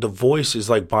 the voice is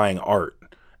like buying art.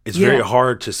 It's very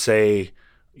hard to say,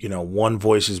 one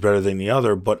voice is better than the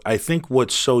other. But I think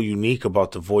what's so unique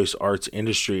about the voice arts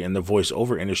industry and the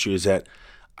voiceover industry is that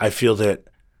I feel that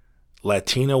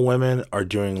Latina women are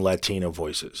doing Latina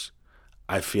voices.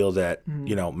 I feel that,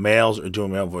 males are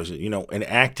doing male voices. In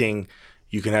acting,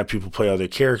 you can have people play other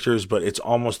characters, but it's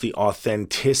almost the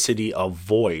authenticity of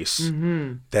voice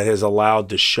that has allowed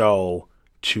the show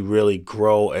to really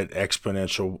grow at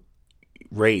exponential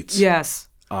rates. Yes.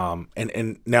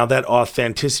 And now that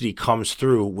authenticity comes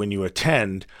through when you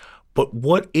attend. But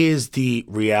what is the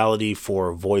reality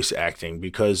for voice acting?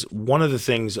 Because one of the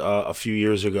things a few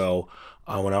years ago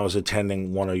when I was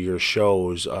attending one of your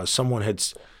shows, someone had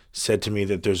said to me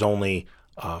that there's only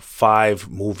 5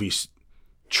 movies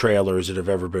trailers that have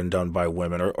ever been done by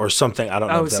women or something. I don't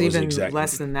know if that was exactly. Even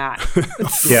less than that.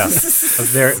 Yeah, a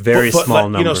very, very small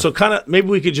number. So kind of maybe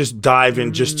we could just dive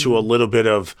in just to a little bit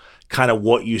of kind of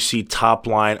what you see top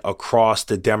line across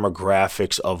the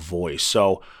demographics of voice.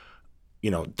 So,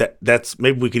 that's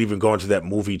maybe we could even go into that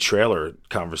movie trailer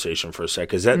conversation for a sec,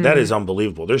 because that is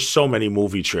unbelievable. There's so many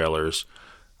movie trailers.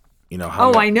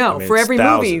 I know. For every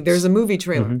movie, there's a movie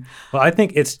trailer. Well, I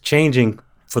think it's changing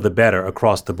for the better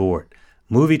across the board.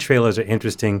 Movie trailers are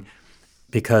interesting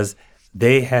because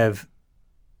they have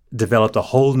developed a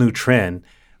whole new trend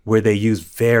where they use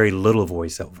very little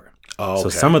voiceover. Oh, okay. So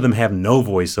some of them have no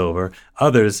voiceover.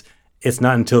 Others, it's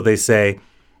not until they say,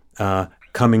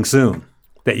 coming soon,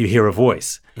 that you hear a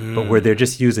voice. But where they're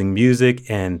just using music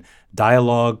and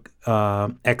dialogue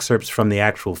excerpts from the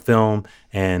actual film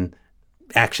and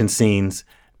action scenes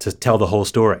to tell the whole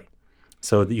story.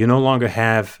 So you no longer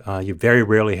have, you very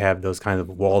rarely have those kind of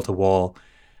wall-to-wall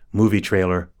movie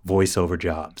trailer voiceover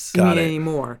jobs. Got it.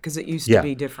 Anymore, because it used to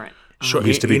be different. Sure, it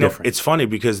used to be different. It's funny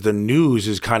because the news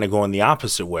is kind of going the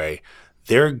opposite way.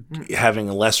 They're having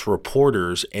less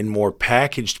reporters and more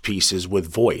packaged pieces with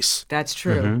voice. That's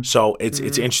true. So it's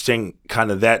interesting kind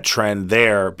of that trend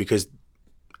there, because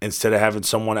instead of having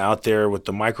someone out there with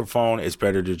the microphone, it's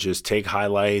better to just take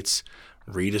highlights,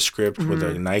 read a script with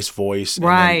a nice voice, and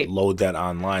then load that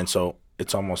online. So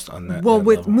it's almost on that. Well, that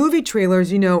with level. movie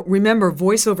trailers, remember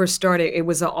voiceover started, it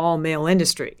was an all-male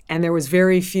industry, and there was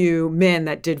very few men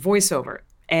that did voiceover.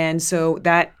 And so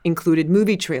that included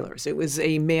movie trailers. It's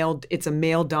a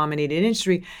male-dominated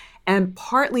industry. And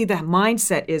partly the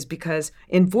mindset is because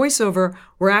in voiceover,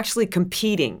 we're actually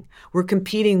competing. We're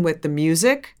competing with the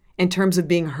music in terms of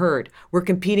being heard. We're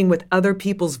competing with other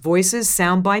people's voices,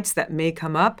 sound bites that may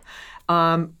come up.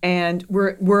 And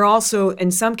we're also,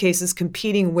 in some cases,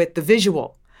 competing with the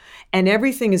visual. And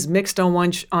everything is mixed on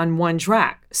one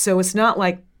track. So it's not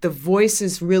like the voice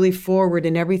is really forward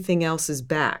and everything else is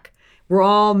back. We're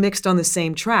all mixed on the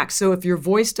same track. So if your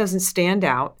voice doesn't stand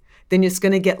out, then it's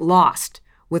going to get lost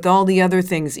with all the other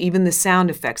things, even the sound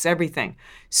effects, everything.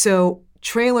 So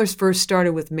trailers first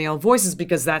started with male voices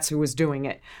because that's who was doing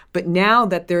it. But now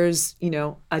that there's, a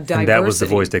diversity. And that was the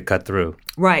voice that cut through.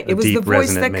 Right. It was the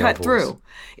voice that cut voice. through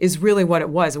is really what it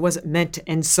was. It wasn't meant to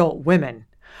insult women.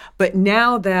 But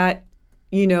now that,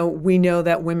 we know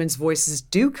that women's voices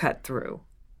do cut through,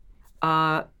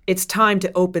 it's time to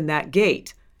open that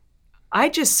gate. I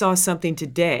just saw something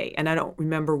today, and I don't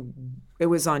remember, it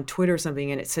was on Twitter or something,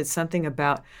 and it said something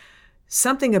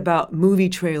about movie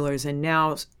trailers and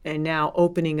now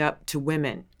opening up to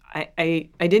women. I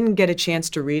didn't get a chance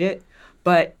to read it,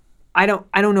 but I don't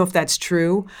know if that's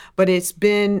true, but it's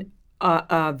been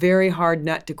a very hard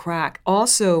nut to crack.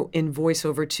 Also in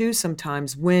voiceover too,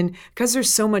 sometimes because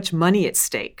there's so much money at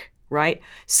stake, right?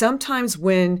 Sometimes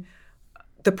when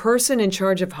the person in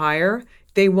charge of hire,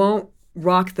 they won't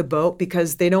rock the boat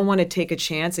because they don't want to take a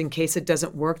chance in case it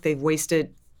doesn't work. They've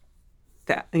wasted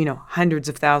hundreds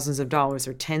of thousands of dollars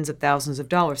or tens of thousands of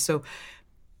dollars. So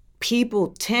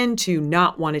people tend to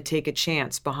not want to take a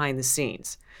chance behind the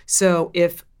scenes. So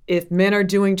if men are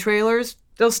doing trailers,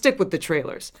 they'll stick with the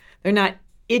trailers. They're not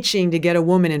itching to get a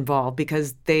woman involved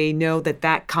because they know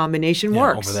that combination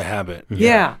works. Over the habit.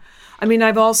 Yeah. I mean,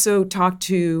 I've also talked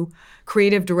to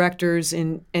creative directors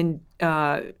and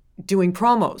doing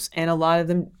promos, and a lot of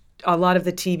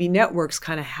the TV networks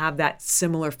kind of have that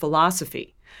similar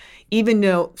philosophy. Even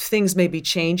though things may be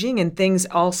changing and things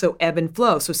also ebb and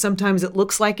flow. So sometimes it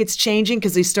looks like it's changing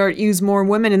because they start use more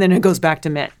women and then it goes back to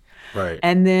men. Right.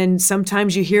 And then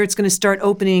sometimes you hear it's going to start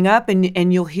opening up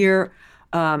and you'll hear,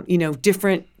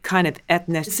 different kind of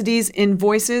ethnicities in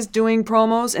voices doing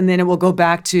promos, and then it will go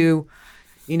back to,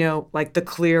 like the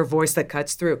clear voice that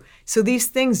cuts through. So these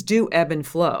things do ebb and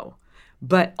flow.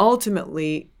 But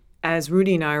ultimately, as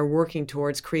Rudy and I are working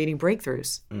towards creating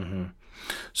breakthroughs. Mm-hmm.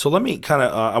 So let me kind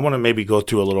of, I want to maybe go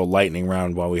through a little lightning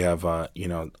round while we have, a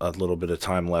little bit of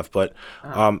time left. But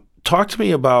talk to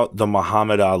me about the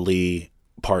Muhammad Ali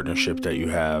partnership that you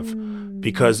have,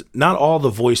 because not all the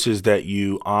voices that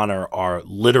you honor are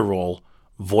literal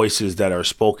voices that are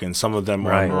spoken. Some of them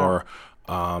are more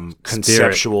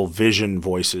conceptual vision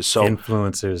voices. So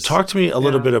influencers. Talk to me a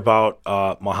little bit about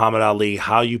Muhammad Ali,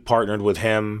 how you partnered with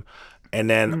him, and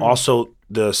then also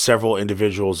the several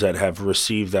individuals that have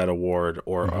received that award,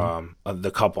 or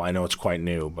the couple. I know it's quite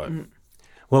new, but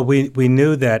well, we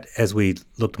knew that as we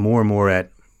looked more and more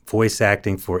at voice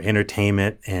acting for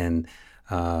entertainment and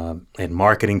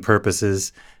marketing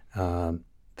purposes,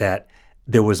 that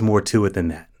there was more to it than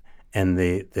that. And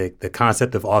the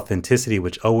concept of authenticity,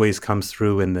 which always comes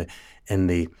through in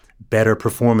the better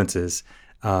performances,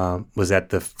 was at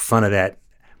the front of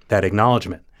that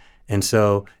acknowledgement. And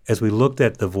so as we looked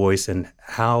at the voice and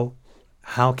how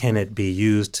can it be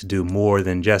used to do more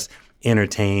than just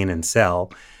entertain and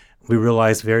sell, we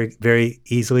realized very, very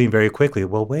easily and very quickly,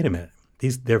 well, wait a minute.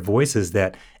 They're voices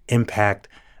that impact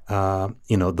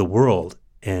the world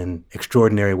in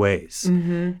extraordinary ways.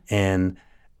 And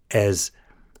as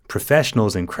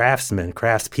professionals and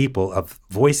craftspeople of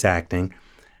voice acting,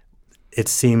 it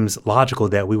seems logical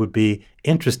that we would be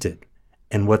interested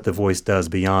in what the voice does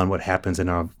beyond what happens in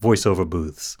our voiceover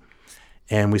booths.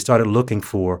 And we started looking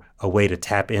for a way to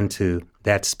tap into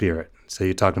that spirit. So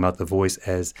you're talking about the voice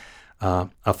as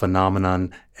a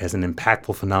phenomenon, as an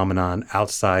impactful phenomenon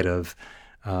outside of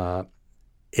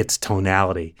its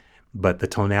tonality, but the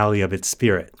tonality of its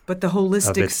spirit. But the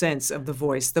holistic sense of the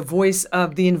voice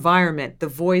of the environment, the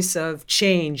voice of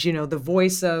change, the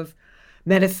voice of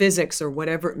metaphysics or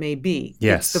whatever it may be.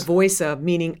 Yes. It's the voice of,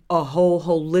 meaning a whole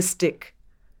holistic.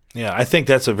 Yeah, I think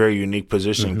that's a very unique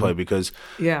positioning play, because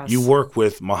you work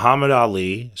with Muhammad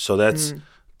Ali, so that's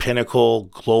pinnacle,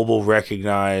 global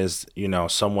recognized,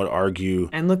 some would argue.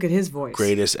 And look at his voice.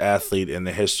 Greatest athlete in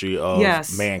the history of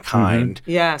mankind.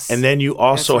 Yes. And then you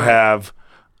also have,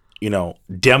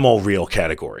 demo reel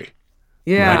category.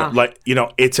 Yeah.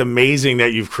 It's amazing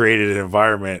that you've created an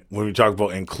environment, when we talk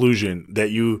about inclusion,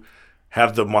 that you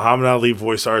have the Muhammad Ali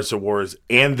Voice Arts Awards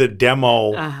and the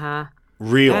demo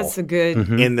reel. That's a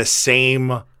good in the same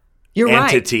Right.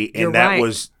 entity. And that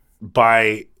was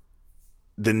by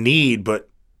the need, but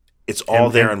it's all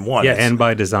there in one. Yeah, and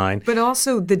by design. But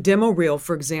also the demo reel,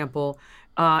 for example,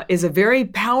 is a very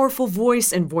powerful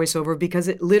voice in voiceover, because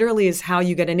it literally is how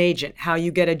you get an agent, how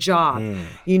you get a job,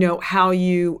 how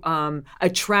you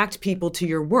attract people to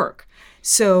your work.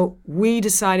 So we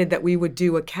decided that we would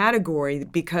do a category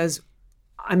because,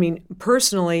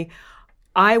 personally,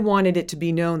 I wanted it to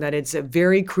be known that it's a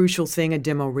very crucial thing, a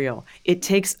demo reel. It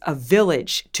takes a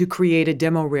village to create a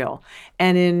demo reel.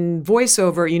 And in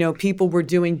voiceover, people were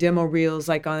doing demo reels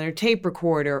like on their tape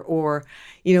recorder, or,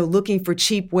 looking for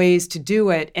cheap ways to do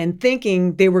it and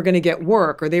thinking they were going to get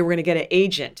work or they were going to get an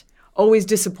agent. Always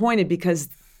disappointed, because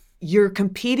you're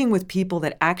competing with people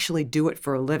that actually do it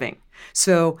for a living.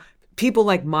 So people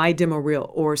like my demo reel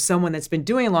or someone that's been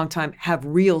doing it a long time have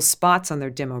real spots on their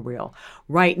demo reel.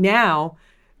 Right now,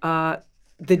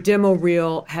 the demo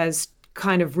reel has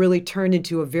kind of really turned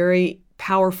into a very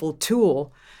powerful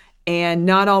tool, and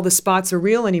not all the spots are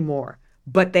real anymore,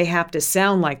 but they have to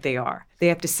sound like they are. They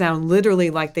have to sound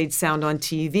literally like they'd sound on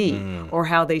TV or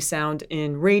how they sound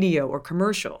in radio or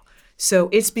commercial. So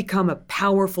it's become a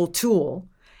powerful tool,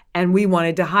 and we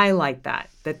wanted to highlight that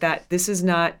this is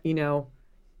not,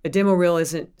 a demo reel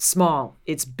isn't small,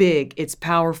 it's big, it's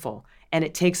powerful, and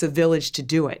it takes a village to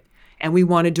do it. And we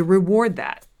wanted to reward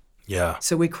that. Yeah.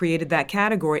 So we created that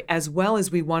category, as well as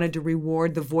we wanted to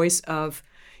reward the voice of,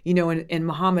 in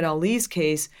Muhammad Ali's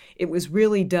case, it was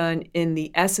really done in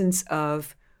the essence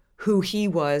of who he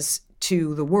was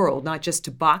to the world, not just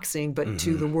to boxing, but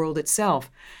to the world itself.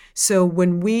 So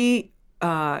when we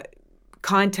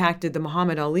contacted the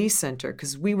Muhammad Ali Center,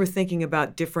 because we were thinking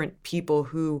about different people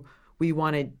who we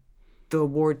wanted the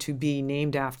award to be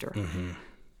named after.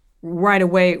 Right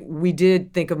away, we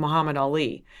did think of Muhammad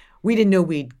Ali. We didn't know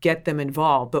we'd get them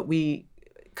involved, but we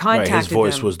contacted them. His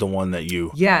voice was the one that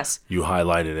you you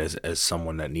highlighted as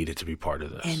someone that needed to be part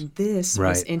of this. And this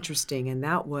was interesting, and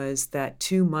that was that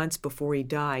 2 months before he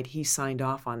died, he signed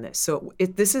off on this. So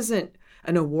this isn't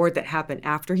an award that happened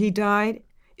after he died.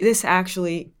 This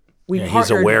actually... he's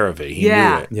aware of it. He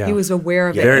knew it. Yeah, he was aware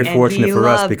of it. Very fortunate for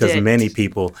us, because it. many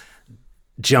people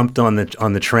jumped on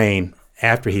the train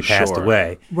after he passed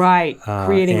away. Right,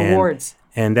 creating awards.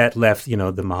 And that left,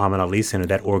 the Muhammad Ali Center,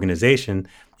 that organization,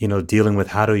 dealing with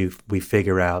how do we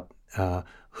figure out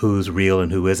who's real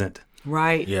and who isn't.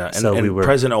 Right. Yeah, and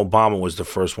President Obama was the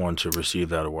first one to receive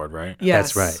that award, right?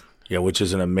 Yes. That's right. Yeah, which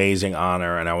is an amazing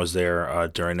honor, and I was there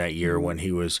during that year when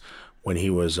he was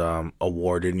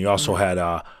awarded. And you also had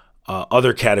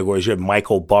other categories. You had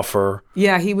Michael Buffer.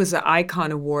 Yeah, he was the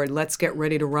Icon Award. Let's Get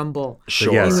Ready to Rumble.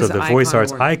 Sure. Yeah, He so was the the Voice Icon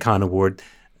Arts Award. Icon Award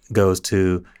goes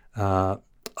to a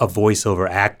voiceover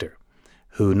actor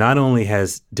who not only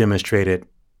has demonstrated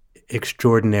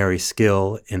extraordinary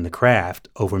skill in the craft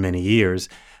over many years,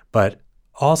 but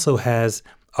also has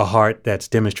a heart that's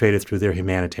demonstrated through their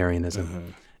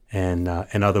humanitarianism and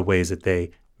other ways that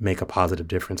they make a positive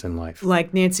difference in life.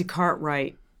 Like Nancy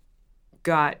Cartwright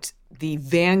got the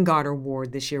Vanguard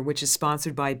Award this year, which is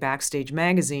sponsored by Backstage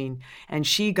Magazine, and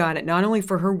she got it not only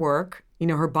for her work,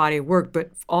 her body of work,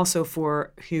 but also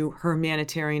for her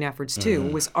humanitarian efforts too.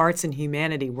 It was Arts and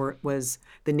Humanity was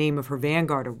the name of her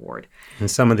Vanguard Award. And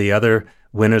some of the other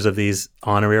winners of these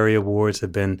honorary awards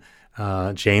have been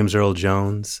James Earl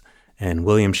Jones and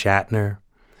William Shatner,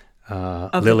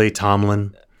 Lily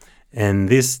Tomlin. And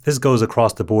this goes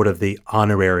across the board of the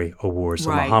honorary awards.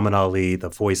 So Right. Muhammad Ali, the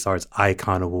Voice Arts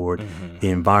Icon Award, the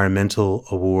Environmental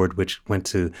Award, which went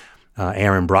to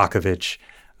Aaron Brockovich,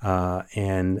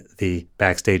 and the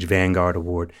Backstage Vanguard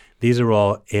Award. These are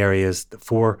all areas, the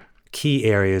 4 key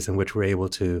areas in which we're able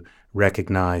to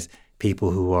recognize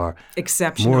people who are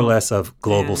Exceptional. more or less of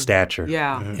global And- stature.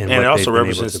 yeah. in And what it also they've been able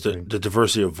represents to bring. the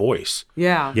diversity of voice.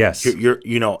 Yeah. Yes.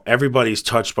 Everybody's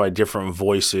touched by different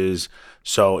voices,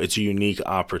 so it's a unique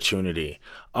opportunity.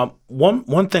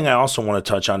 One thing I also want to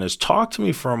touch on is talk to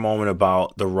me for a moment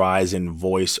about the rise in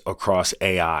voice across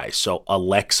AI. So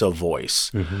Alexa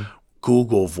voice,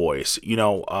 Google voice.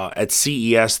 At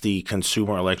CES, the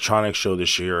Consumer Electronics Show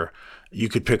this year, you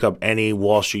could pick up any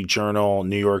Wall Street Journal,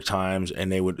 New York Times,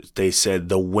 and they said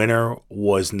the winner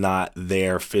was not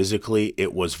there physically,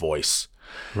 it was voice.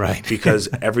 Right. Because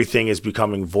everything is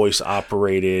becoming voice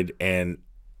operated, and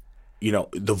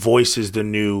the voice is the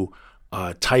new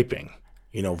typing.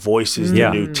 Voice is the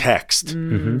new text.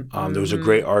 There was a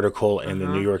great article in the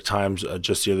New York Times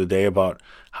just the other day about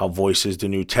how voice is the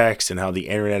new text and how the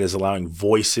internet is allowing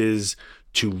voices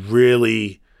to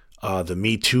really the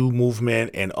Me Too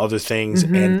movement and other things.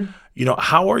 And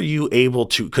how are you able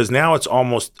to? Because now it's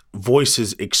almost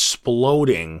voices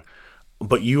exploding.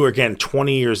 But you are, again,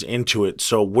 20 years into it.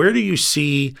 So where do you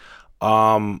see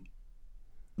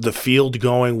the field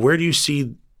going? Where do you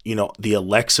see, the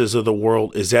Alexas of the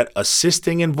world? Is that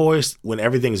assisting in voice when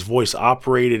everything's voice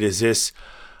operated? Is this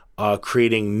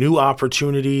creating new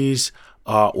opportunities?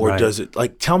 Or Right. does it,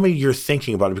 tell me your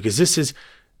thinking about it? Because this is,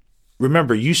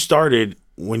 remember, you started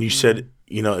when you said,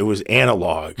 it was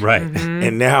analog. Right.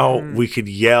 And now we could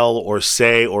yell or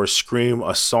say or scream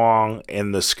a song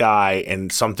in the sky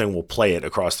and something will play it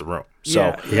across the room.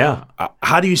 So Yeah.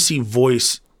 how do you see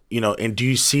voice, and do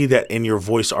you see that in your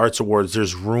Voice Arts Awards,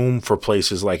 there's room for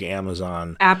places like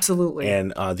Amazon Absolutely.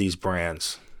 and these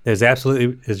brands? There's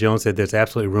absolutely, as Joan said, there's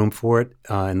absolutely room for it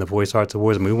in the Voice Arts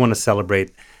Awards. And we want to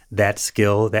celebrate that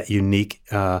skill, that unique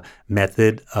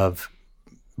method of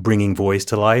bringing voice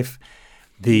to life.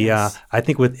 I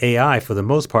think with AI, for the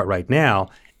most part right now,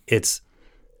 it's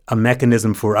a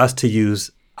mechanism for us to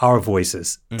use our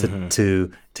voices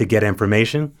to get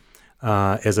information,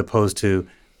 as opposed to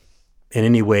in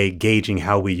any way gauging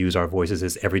how we use our voices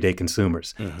as everyday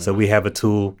consumers. So we have a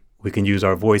tool. We can use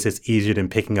our voice. It's easier than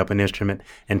picking up an instrument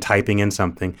and typing in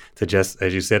something to just,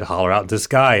 as you said, holler out in the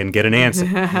sky and get an answer.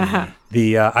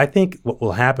 I think what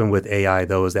will happen with AI,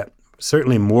 though, is that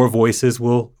certainly more voices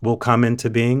will come into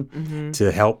being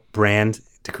to help brands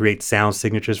to create sound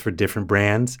signatures for different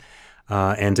brands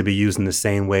and to be used in the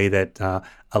same way that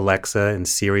Alexa and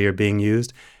Siri are being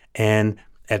used. And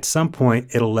at some point,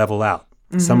 it'll level out.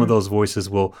 Some of those voices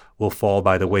will fall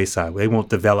by the wayside. They won't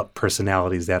develop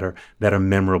personalities that are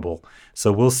memorable.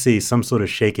 So we'll see some sort of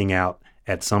shaking out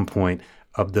at some point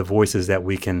of the voices that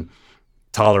we can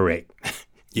tolerate.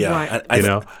 Yeah, Right.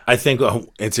 I think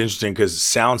it's interesting because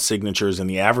sound signatures in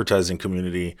the advertising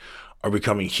community are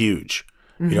becoming huge.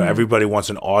 Everybody wants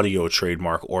an audio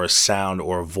trademark or a sound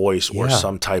or a voice or Yeah.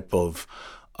 some type of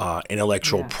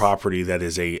intellectual property that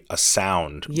is a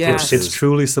sound. Yes. It's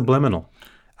truly subliminal.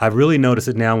 I've really noticed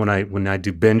it now when I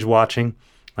do binge watching.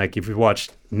 Like if you watch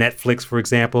Netflix, for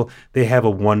example, they have a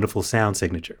wonderful sound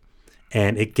signature,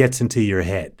 and it gets into your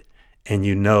head, and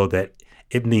you know that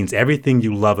it means everything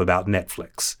you love about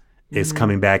Netflix is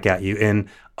coming back at you in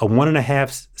a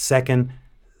 1.5 second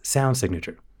sound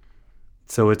signature.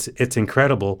 So it's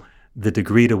incredible the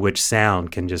degree to which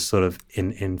sound can just sort of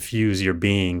infuse your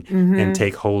being and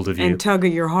take hold of you. and tug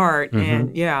at your heart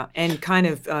and kind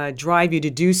of drive you to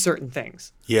do certain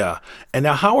things. Yeah. And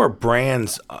now how are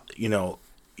brands,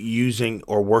 using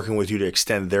or working with you to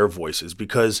extend their voices?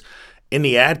 Because in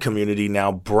the ad community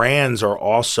now, brands are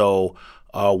also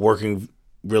working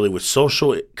really with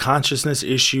social consciousness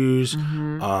issues.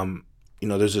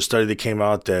 There's a study that came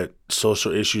out that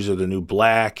social issues are the new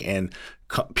black, and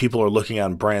people are looking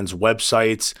on brands'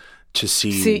 websites to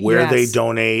see where they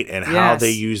donate and how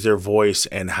they use their voice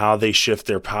and how they shift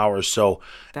their power. So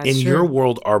in your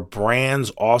world, are brands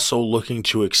also looking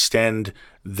to extend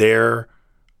their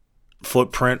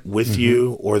footprint with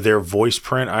you, or their voice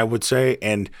print, I would say,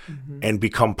 and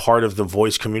become part of the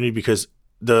voice community? Because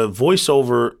the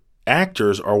voiceover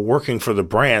actors are working for the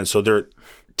brand, so they're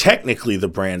technically the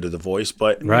brand of the voice,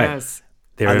 but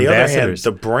they're on the other hand, ambassadors.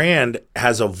 the brand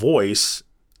has a voice,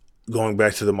 going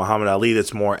back to the Muhammad Ali,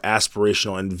 that's more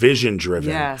aspirational and vision driven.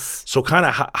 Yes. So kind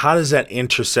of how does that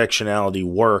intersectionality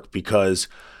work? Because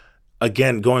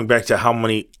again, going back to how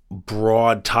many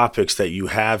broad topics that you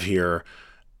have here,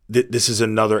 this is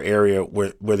another area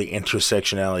where the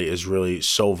intersectionality is really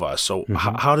so vast. So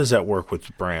how does that work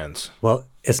with brands? Well,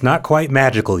 it's not quite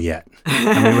magical yet.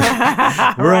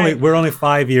 I mean, we're only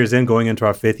 5 years in, going into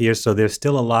our 5th year, so there's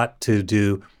still a lot to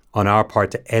do on our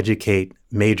part to educate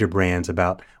major brands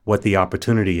about what the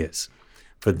opportunity is.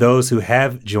 For those who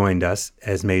have joined us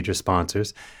as major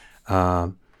sponsors,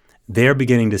 they're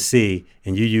beginning to see,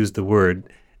 and you used the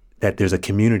word, that there's a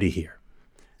community here,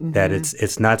 that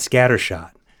it's not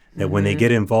scattershot, that when they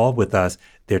get involved with us,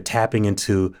 they're tapping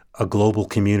into a global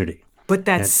community. But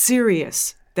that's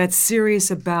serious. That's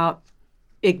serious about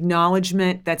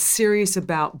acknowledgement. That's serious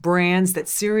about brands.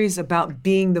 That's serious about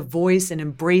being the voice and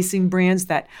embracing brands.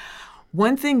 That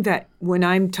one thing that when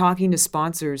I'm talking to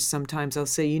sponsors, sometimes I'll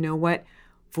say, you know what?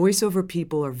 Voiceover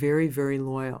people are very, very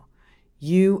loyal.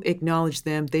 You acknowledge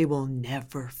them, they will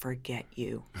never forget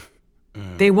you.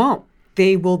 They won't.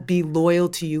 They will be loyal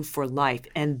to you for life.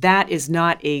 And that is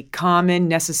not a common,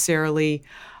 necessarily,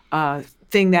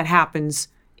 thing that happens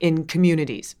in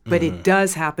communities, but it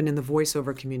does happen in the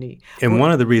voiceover community. And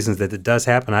one of the reasons that it does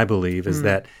happen, I believe, is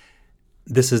that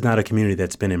this is not a community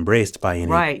that's been embraced by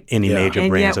any major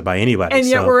brands or by anybody. And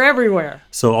yet we're everywhere.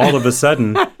 So all of a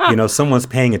sudden, someone's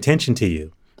paying attention to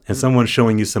you and someone's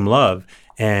showing you some love,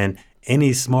 and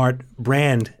any smart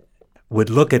brand would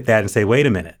look at that and say, wait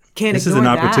a minute, this is an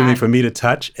opportunity for me to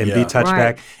touch and be touched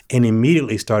back, and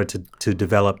immediately started to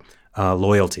develop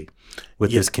loyalty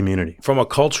with this community. From a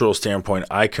cultural standpoint,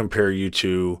 I compare you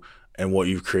to, and what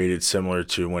you've created, similar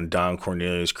to when Don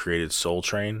Cornelius created Soul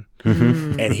Train.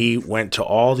 And he went to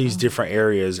all these different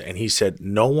areas and he said,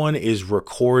 no one is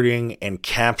recording and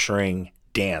capturing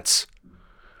dance.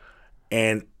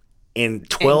 And in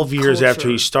 12 years after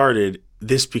he started,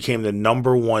 this became the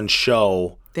 #1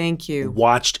 show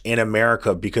watched in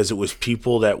America, because it was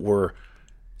people that were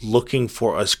looking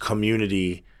for a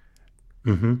community.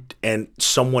 And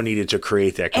someone needed to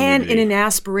create that community. And in an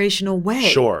aspirational way.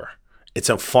 Sure. It's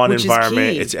a fun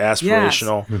environment. It's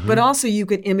aspirational. Yes. But also you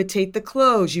could imitate the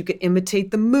clothes. You could imitate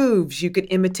the moves. You could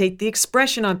imitate the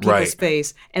expression on people's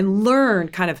face and learn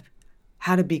kind of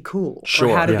how to be cool or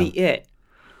how to be it.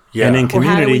 Yeah. And in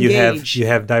community, you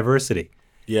have diversity.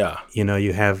 Yeah.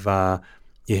 You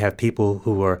have people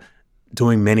who are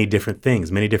doing many different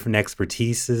things, many different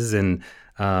expertises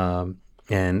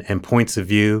and points of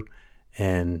view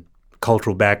and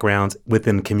cultural backgrounds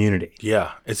within the community.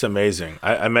 Yeah, it's amazing.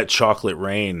 I met Chocolate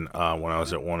Rain when I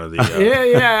was at one of the...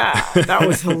 That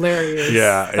was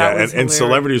hilarious. And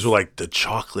celebrities were like, the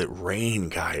Chocolate Rain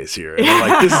guy is here. And I'm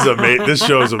like, this is amazing. This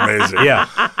show is amazing. Yeah.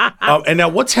 And now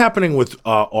what's happening with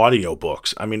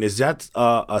audiobooks? I mean, is that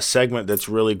a segment that's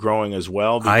really growing as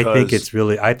well? Because...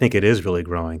 I think it is really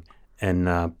growing.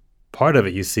 And part of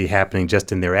it you see happening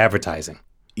just in their advertising.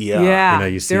 Yeah.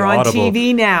 You see they're Audible on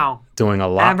TV now. Doing a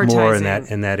lot more in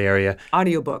that area.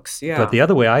 Audiobooks, yeah. But the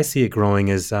other way I see it growing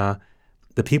is the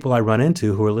people I run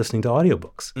into who are listening to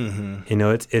audiobooks.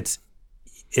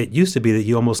 It used to be that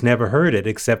you almost never heard it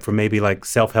except for maybe like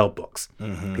self-help books.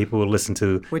 People would listen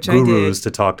to gurus to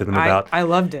talk to them about I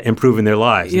loved it. Improving their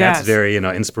lives. Yes. And that's very,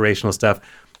 inspirational stuff.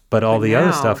 But all the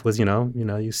other stuff was,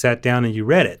 you sat down and you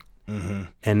read it.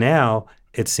 And now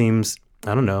it seems,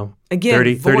 I don't know, again,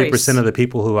 30% of the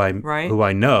people who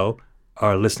I know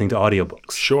are listening to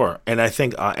audiobooks. Sure. And I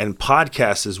think, and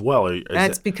podcasts as well.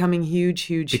 That's becoming huge.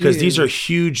 Because these are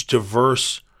huge,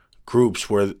 diverse groups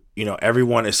where,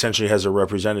 everyone essentially has a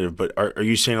representative. But are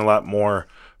you seeing a lot more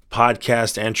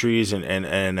podcast entries and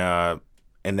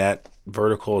that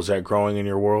vertical? Is that growing in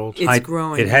your world? It's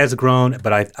growing. It has grown,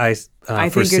 but I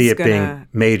foresee it being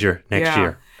major next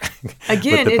year.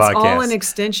 Again, it's all an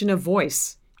extension of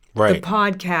voice. Right. The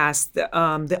podcast, the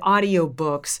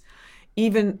audiobooks.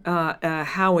 even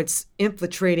how it's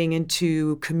infiltrating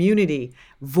into community.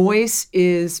 Voice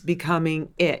is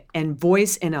becoming it, and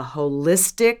voice in a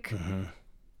holistic,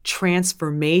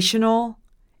 transformational,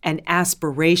 and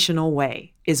aspirational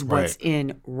way is what's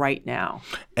in right now.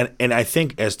 And I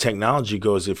think as technology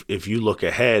goes, if you look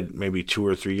ahead, maybe 2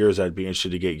 or 3 years, I'd be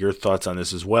interested to get your thoughts on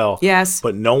this as well. Yes.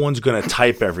 But no one's going to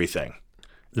type everything.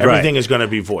 Everything is going to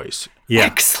be voice. Yeah.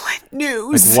 Excellent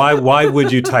news. Like why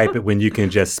would you type it when you can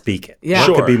just speak it? Yeah.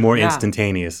 What could be Sure. more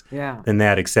instantaneous than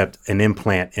that, except an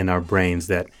implant in our brains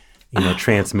that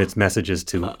transmits messages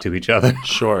to each other?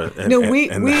 Sure.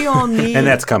 We all need, and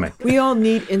that's coming. We all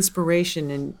need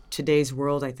inspiration in today's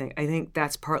world, I think. I think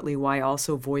that's partly why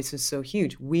also voice is so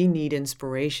huge. We need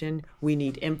inspiration. We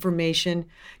need information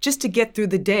just to get through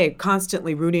the day.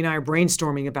 Constantly, Rudy and I are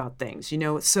brainstorming about things,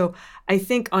 So I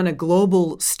think on a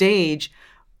global stage,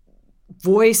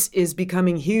 voice is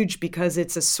becoming huge because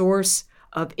it's a source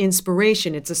of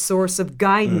inspiration. It's a source of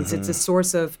guidance. It's a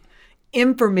source of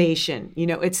information.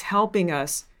 It's helping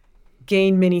us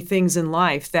gain many things in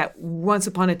life that once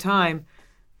upon a time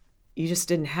you just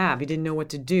didn't have. You didn't know what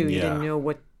to do. You didn't know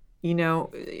what,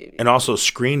 And also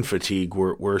screen fatigue,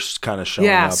 we're kind of showing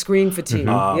up. Yeah, screen fatigue.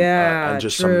 And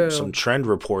just true. some trend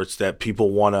reports that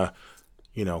people want to,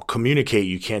 communicate.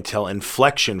 You can't tell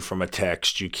inflection from a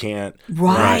text. You can't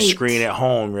screen at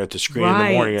home. You're at the screen in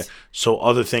the morning. So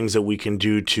other things that we can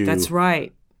do to That's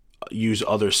right. use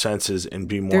other senses and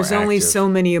be more There's only active. so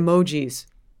many emojis.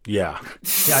 Yeah.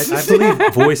 I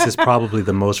believe voice is probably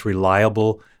the most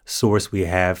reliable source we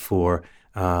have for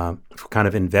kind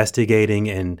of investigating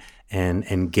and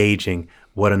engaging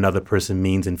what another person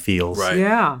means and feels. Right.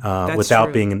 Yeah. That's without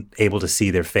true. being able to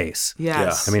see their face.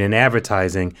 Yes. I mean, in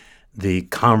advertising, the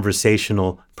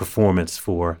conversational performance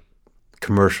for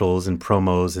commercials and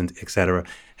promos and et cetera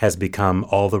has become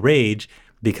all the rage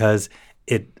because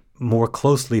it more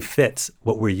closely fits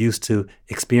what we're used to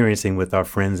experiencing with our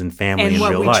friends and family and in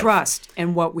what real we life. trust.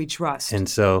 And what we trust. And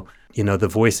so, the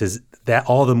voice is that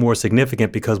all the more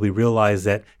significant because we realize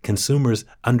that consumers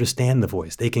understand the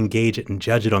voice. They can gauge it and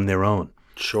judge it on their own.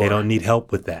 Sure. They don't need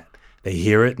help with that. They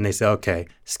hear it and they say, okay,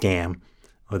 scam.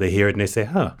 Or they hear it and they say,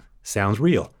 sounds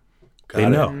real. They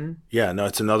know. Mm-hmm. Yeah, no,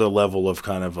 it's another level of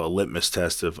kind of a litmus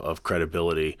test of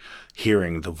credibility,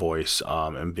 hearing the voice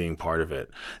and being part of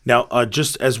it. Now,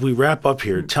 just as we wrap up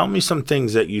here, tell me some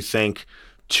things that you think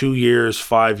 2 years,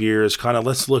 5 years, kind of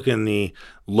let's look in the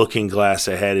looking glass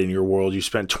ahead in your world. You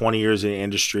spent 20 years in the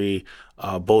industry,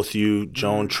 both you,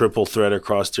 Joan, triple threat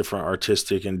across different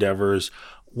artistic endeavors.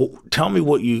 Tell me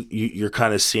what you're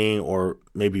kind of seeing or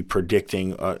maybe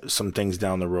predicting some things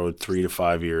down the road 3 to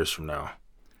 5 years from now.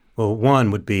 Well,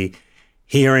 one would be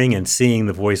hearing and seeing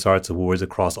the Voice Arts Awards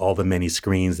across all the many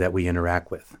screens that we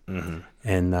interact with. Mm-hmm.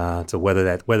 And so whether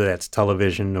that's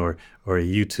television or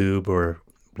YouTube or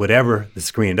whatever the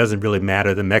screen, it doesn't really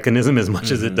matter the mechanism as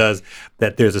much as it does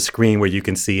that there's a screen where you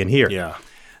can see and hear. Yeah.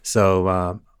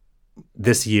 So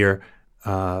this year,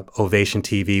 Ovation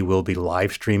TV will be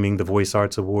live streaming the Voice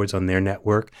Arts Awards on their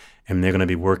network, and they're going to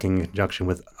be working in conjunction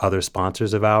with other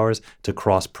sponsors of ours to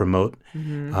cross-promote.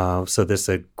 Mm-hmm. So there's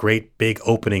a great big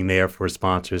opening there for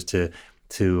sponsors to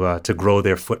grow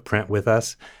their footprint with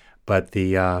us. But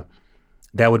that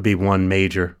would be one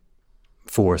major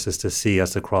force, is to see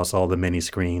us across all the many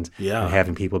screens and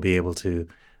having people be able to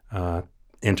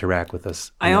interact with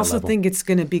us. I also think it's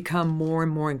going to become more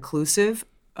and more inclusive.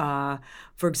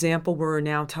 For example, we're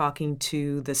now talking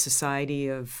to the Society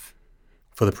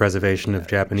for the Preservation of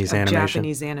Japanese Animation.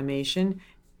 Japanese animation,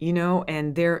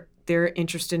 and they're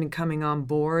interested in coming on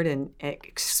board and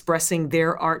expressing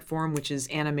their art form, which is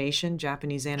animation,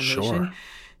 Japanese animation. Sure.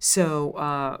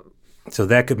 So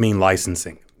that could mean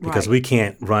licensing, because we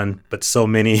can't run but so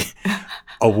many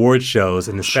award shows,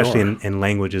 and especially in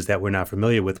languages that we're not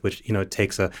familiar with, which it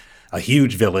takes a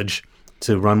huge village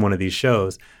to run one of these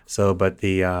shows. So, but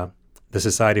the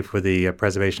Society for the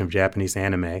Preservation of Japanese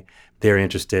Anime, they're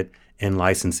interested in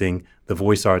licensing the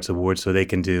Voice Arts Awards so they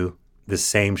can do the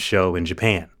same show in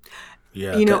Japan.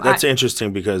 Yeah, that's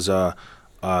interesting because,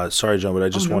 sorry, John, but I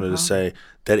just wanted to say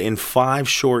that in 5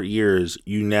 short years,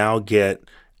 you now get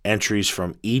entries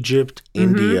from Egypt,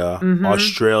 India,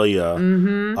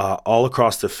 Australia, all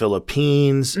across the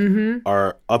Philippines,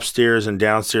 our upstairs and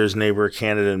downstairs neighbor,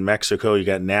 Canada and Mexico. You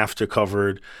got NAFTA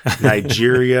covered,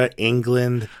 Nigeria,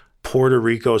 England, Puerto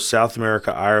Rico, South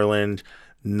America, Ireland,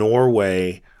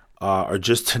 Norway, are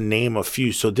just to name a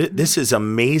few. So this is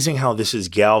amazing how this is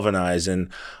galvanized.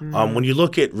 And when you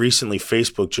look at recently,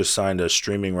 Facebook just signed a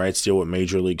streaming rights deal with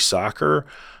Major League Soccer.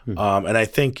 And I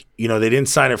think, they didn't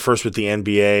sign it first with the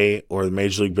NBA or the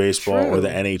Major League Baseball or the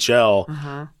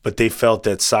NHL, but they felt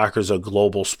that soccer's a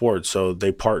global sport. So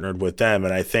they partnered with them.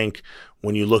 And I think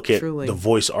when you look at the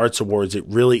Voice Arts Awards, it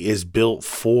really is built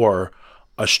for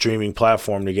a streaming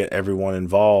platform to get everyone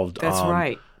involved. That's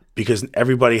right. Because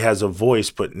everybody has a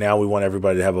voice, but now we want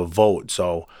everybody to have a vote.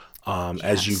 So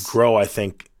as you grow, I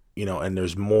think, and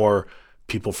there's more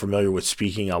people familiar with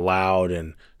speaking aloud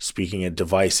and speaking at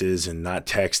devices and not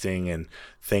texting and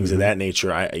things of that nature.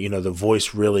 The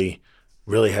voice really,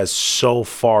 really has so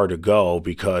far to go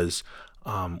because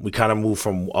we kind of move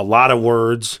from a lot of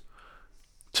words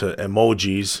to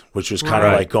emojis, which was kind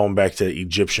of like going back to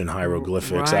Egyptian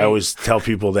hieroglyphics. I always tell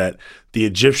people that the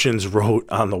Egyptians wrote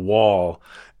on the wall.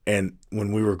 And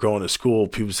when we were going to school,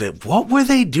 people said, "What were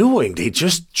they doing? They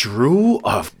just drew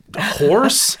a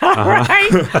horse,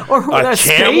 right? Or a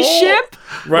spaceship,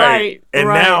 right?" And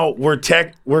now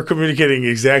we're communicating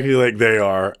exactly like they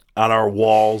are on our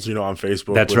walls, on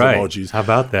Facebook. That's with right. Emojis. How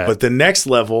about that? But the next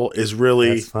level is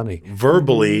really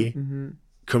verbally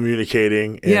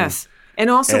communicating. And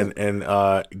also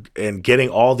and getting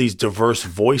all these diverse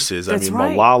voices.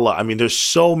 Malala. There's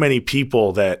so many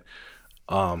people that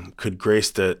could grace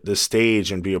the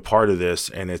stage and be a part of this,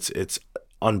 and it's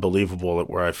unbelievable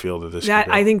where I feel that this.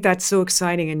 I think that's so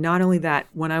exciting, and not only that.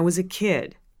 When I was a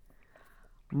kid,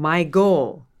 my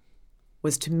goal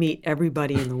was to meet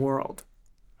everybody in the world.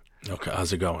 Okay,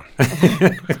 how's it going?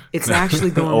 It's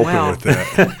actually going well. With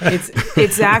that.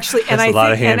 It's actually, and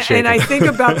I think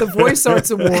about the Voice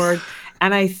Arts Award,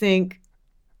 and I think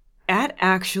that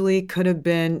actually could have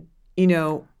been,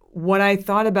 what I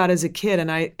thought about as a kid,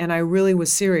 and I really was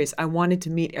serious. I wanted to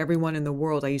meet everyone in the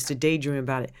world. I used to daydream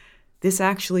about it. This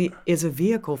actually is a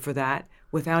vehicle for that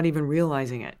without even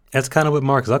realizing it. That's kind of what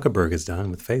Mark Zuckerberg has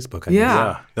done with Facebook.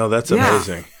 No, that's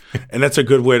amazing. And that's a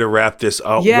good way to wrap this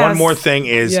up. One more thing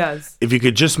is, if you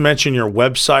could just mention your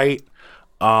website,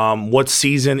 what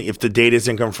season, if the date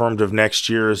isn't confirmed, of next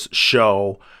year's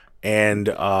show, and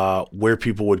where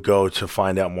people would go to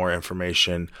find out more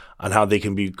information on how they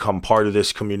can become part of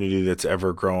this community that's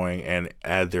ever growing and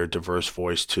add their diverse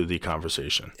voice to the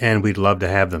conversation. And we'd love to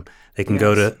have them. They can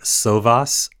go to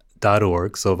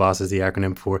SOVAS.org. SOVAS is the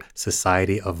acronym for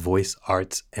Society of Voice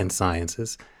Arts and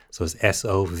Sciences. So it's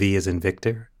SOV as in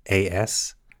Victor,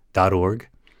 AS.org.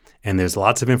 And there's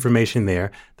lots of information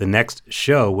there. The next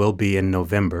show will be in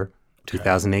November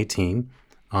 2018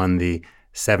 on the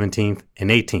 17th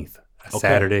and 18th,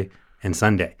 Saturday and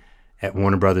Sunday at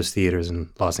Warner Brothers Theaters in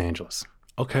Los Angeles.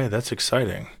 Okay, that's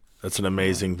exciting. That's an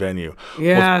amazing venue.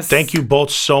 Yes. Well, thank you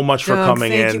both so much for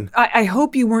coming in. I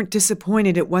hope you weren't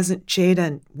disappointed it wasn't Jada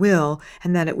and Will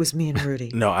and that it was me and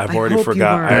Rudy. No, I've already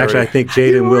forgot. Actually, I think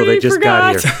Jada and Will, they just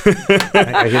got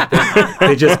here.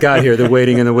 They just got here. They're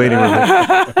waiting in the waiting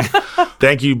room.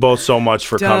 Thank you both so much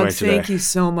for coming today. Thank you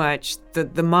so much.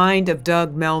 The mind of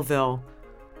Doug Melville,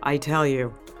 I tell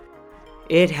you,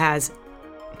 it has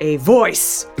a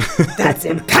voice that's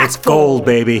impactful. It's gold,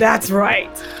 baby. That's right.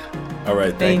 All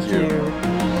right, thank you.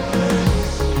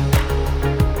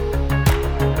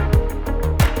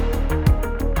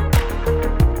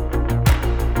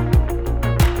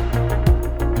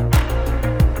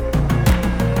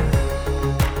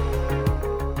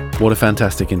 What a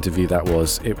fantastic interview that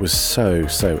was. It was so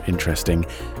interesting.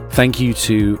 Thank you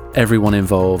to everyone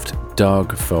involved,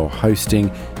 Doug for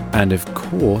hosting, and of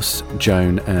course,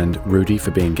 Joan and Rudy for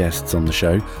being guests on the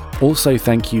show. Also,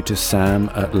 thank you to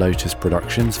Sam at Lotus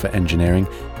Productions for engineering.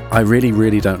 I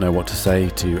really don't know what to say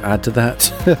to add to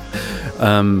that.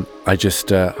 I just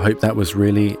hope that was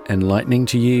really enlightening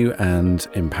to you and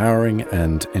empowering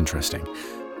and interesting.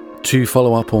 To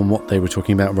follow up on what they were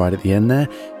talking about right at the end there,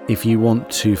 if you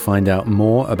want to find out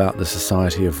more about the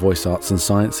Society of Voice Arts and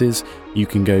Sciences, you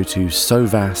can go to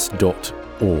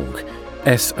sovas.org,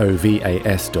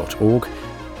 SOVAS.org.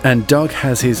 And Doug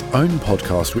has his own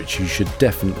podcast, which you should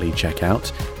definitely check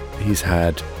out. He's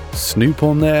had Snoop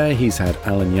on there. He's had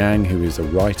Alan Yang, who is a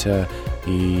writer.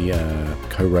 He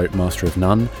co-wrote Master of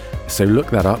None. So look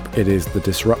that up. It is the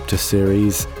Disruptor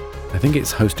series. I think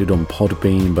it's hosted on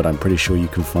Podbean, but I'm pretty sure you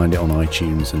can find it on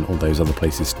iTunes and all those other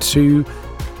places too.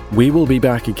 We will be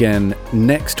back again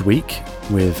next week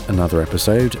with another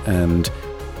episode, and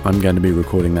I'm going to be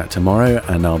recording that tomorrow,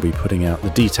 and I'll be putting out the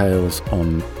details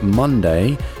on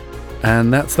Monday,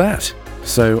 and that's that.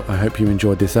 So I hope you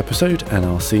enjoyed this episode, and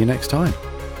I'll see you next time.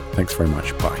 Thanks very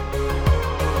much. Bye.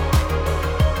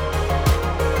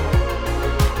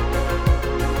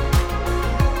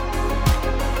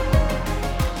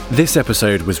 This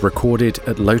episode was recorded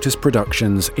at Lotus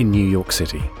Productions in New York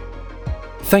City.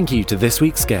 Thank you to this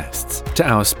week's guests, to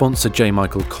our sponsor J.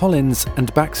 Michael Collins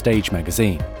and Backstage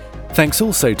Magazine. Thanks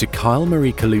also to Kyle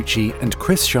Marie Colucci and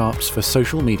Chris Sharps for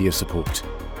social media support.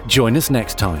 Join us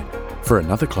next time for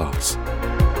another class.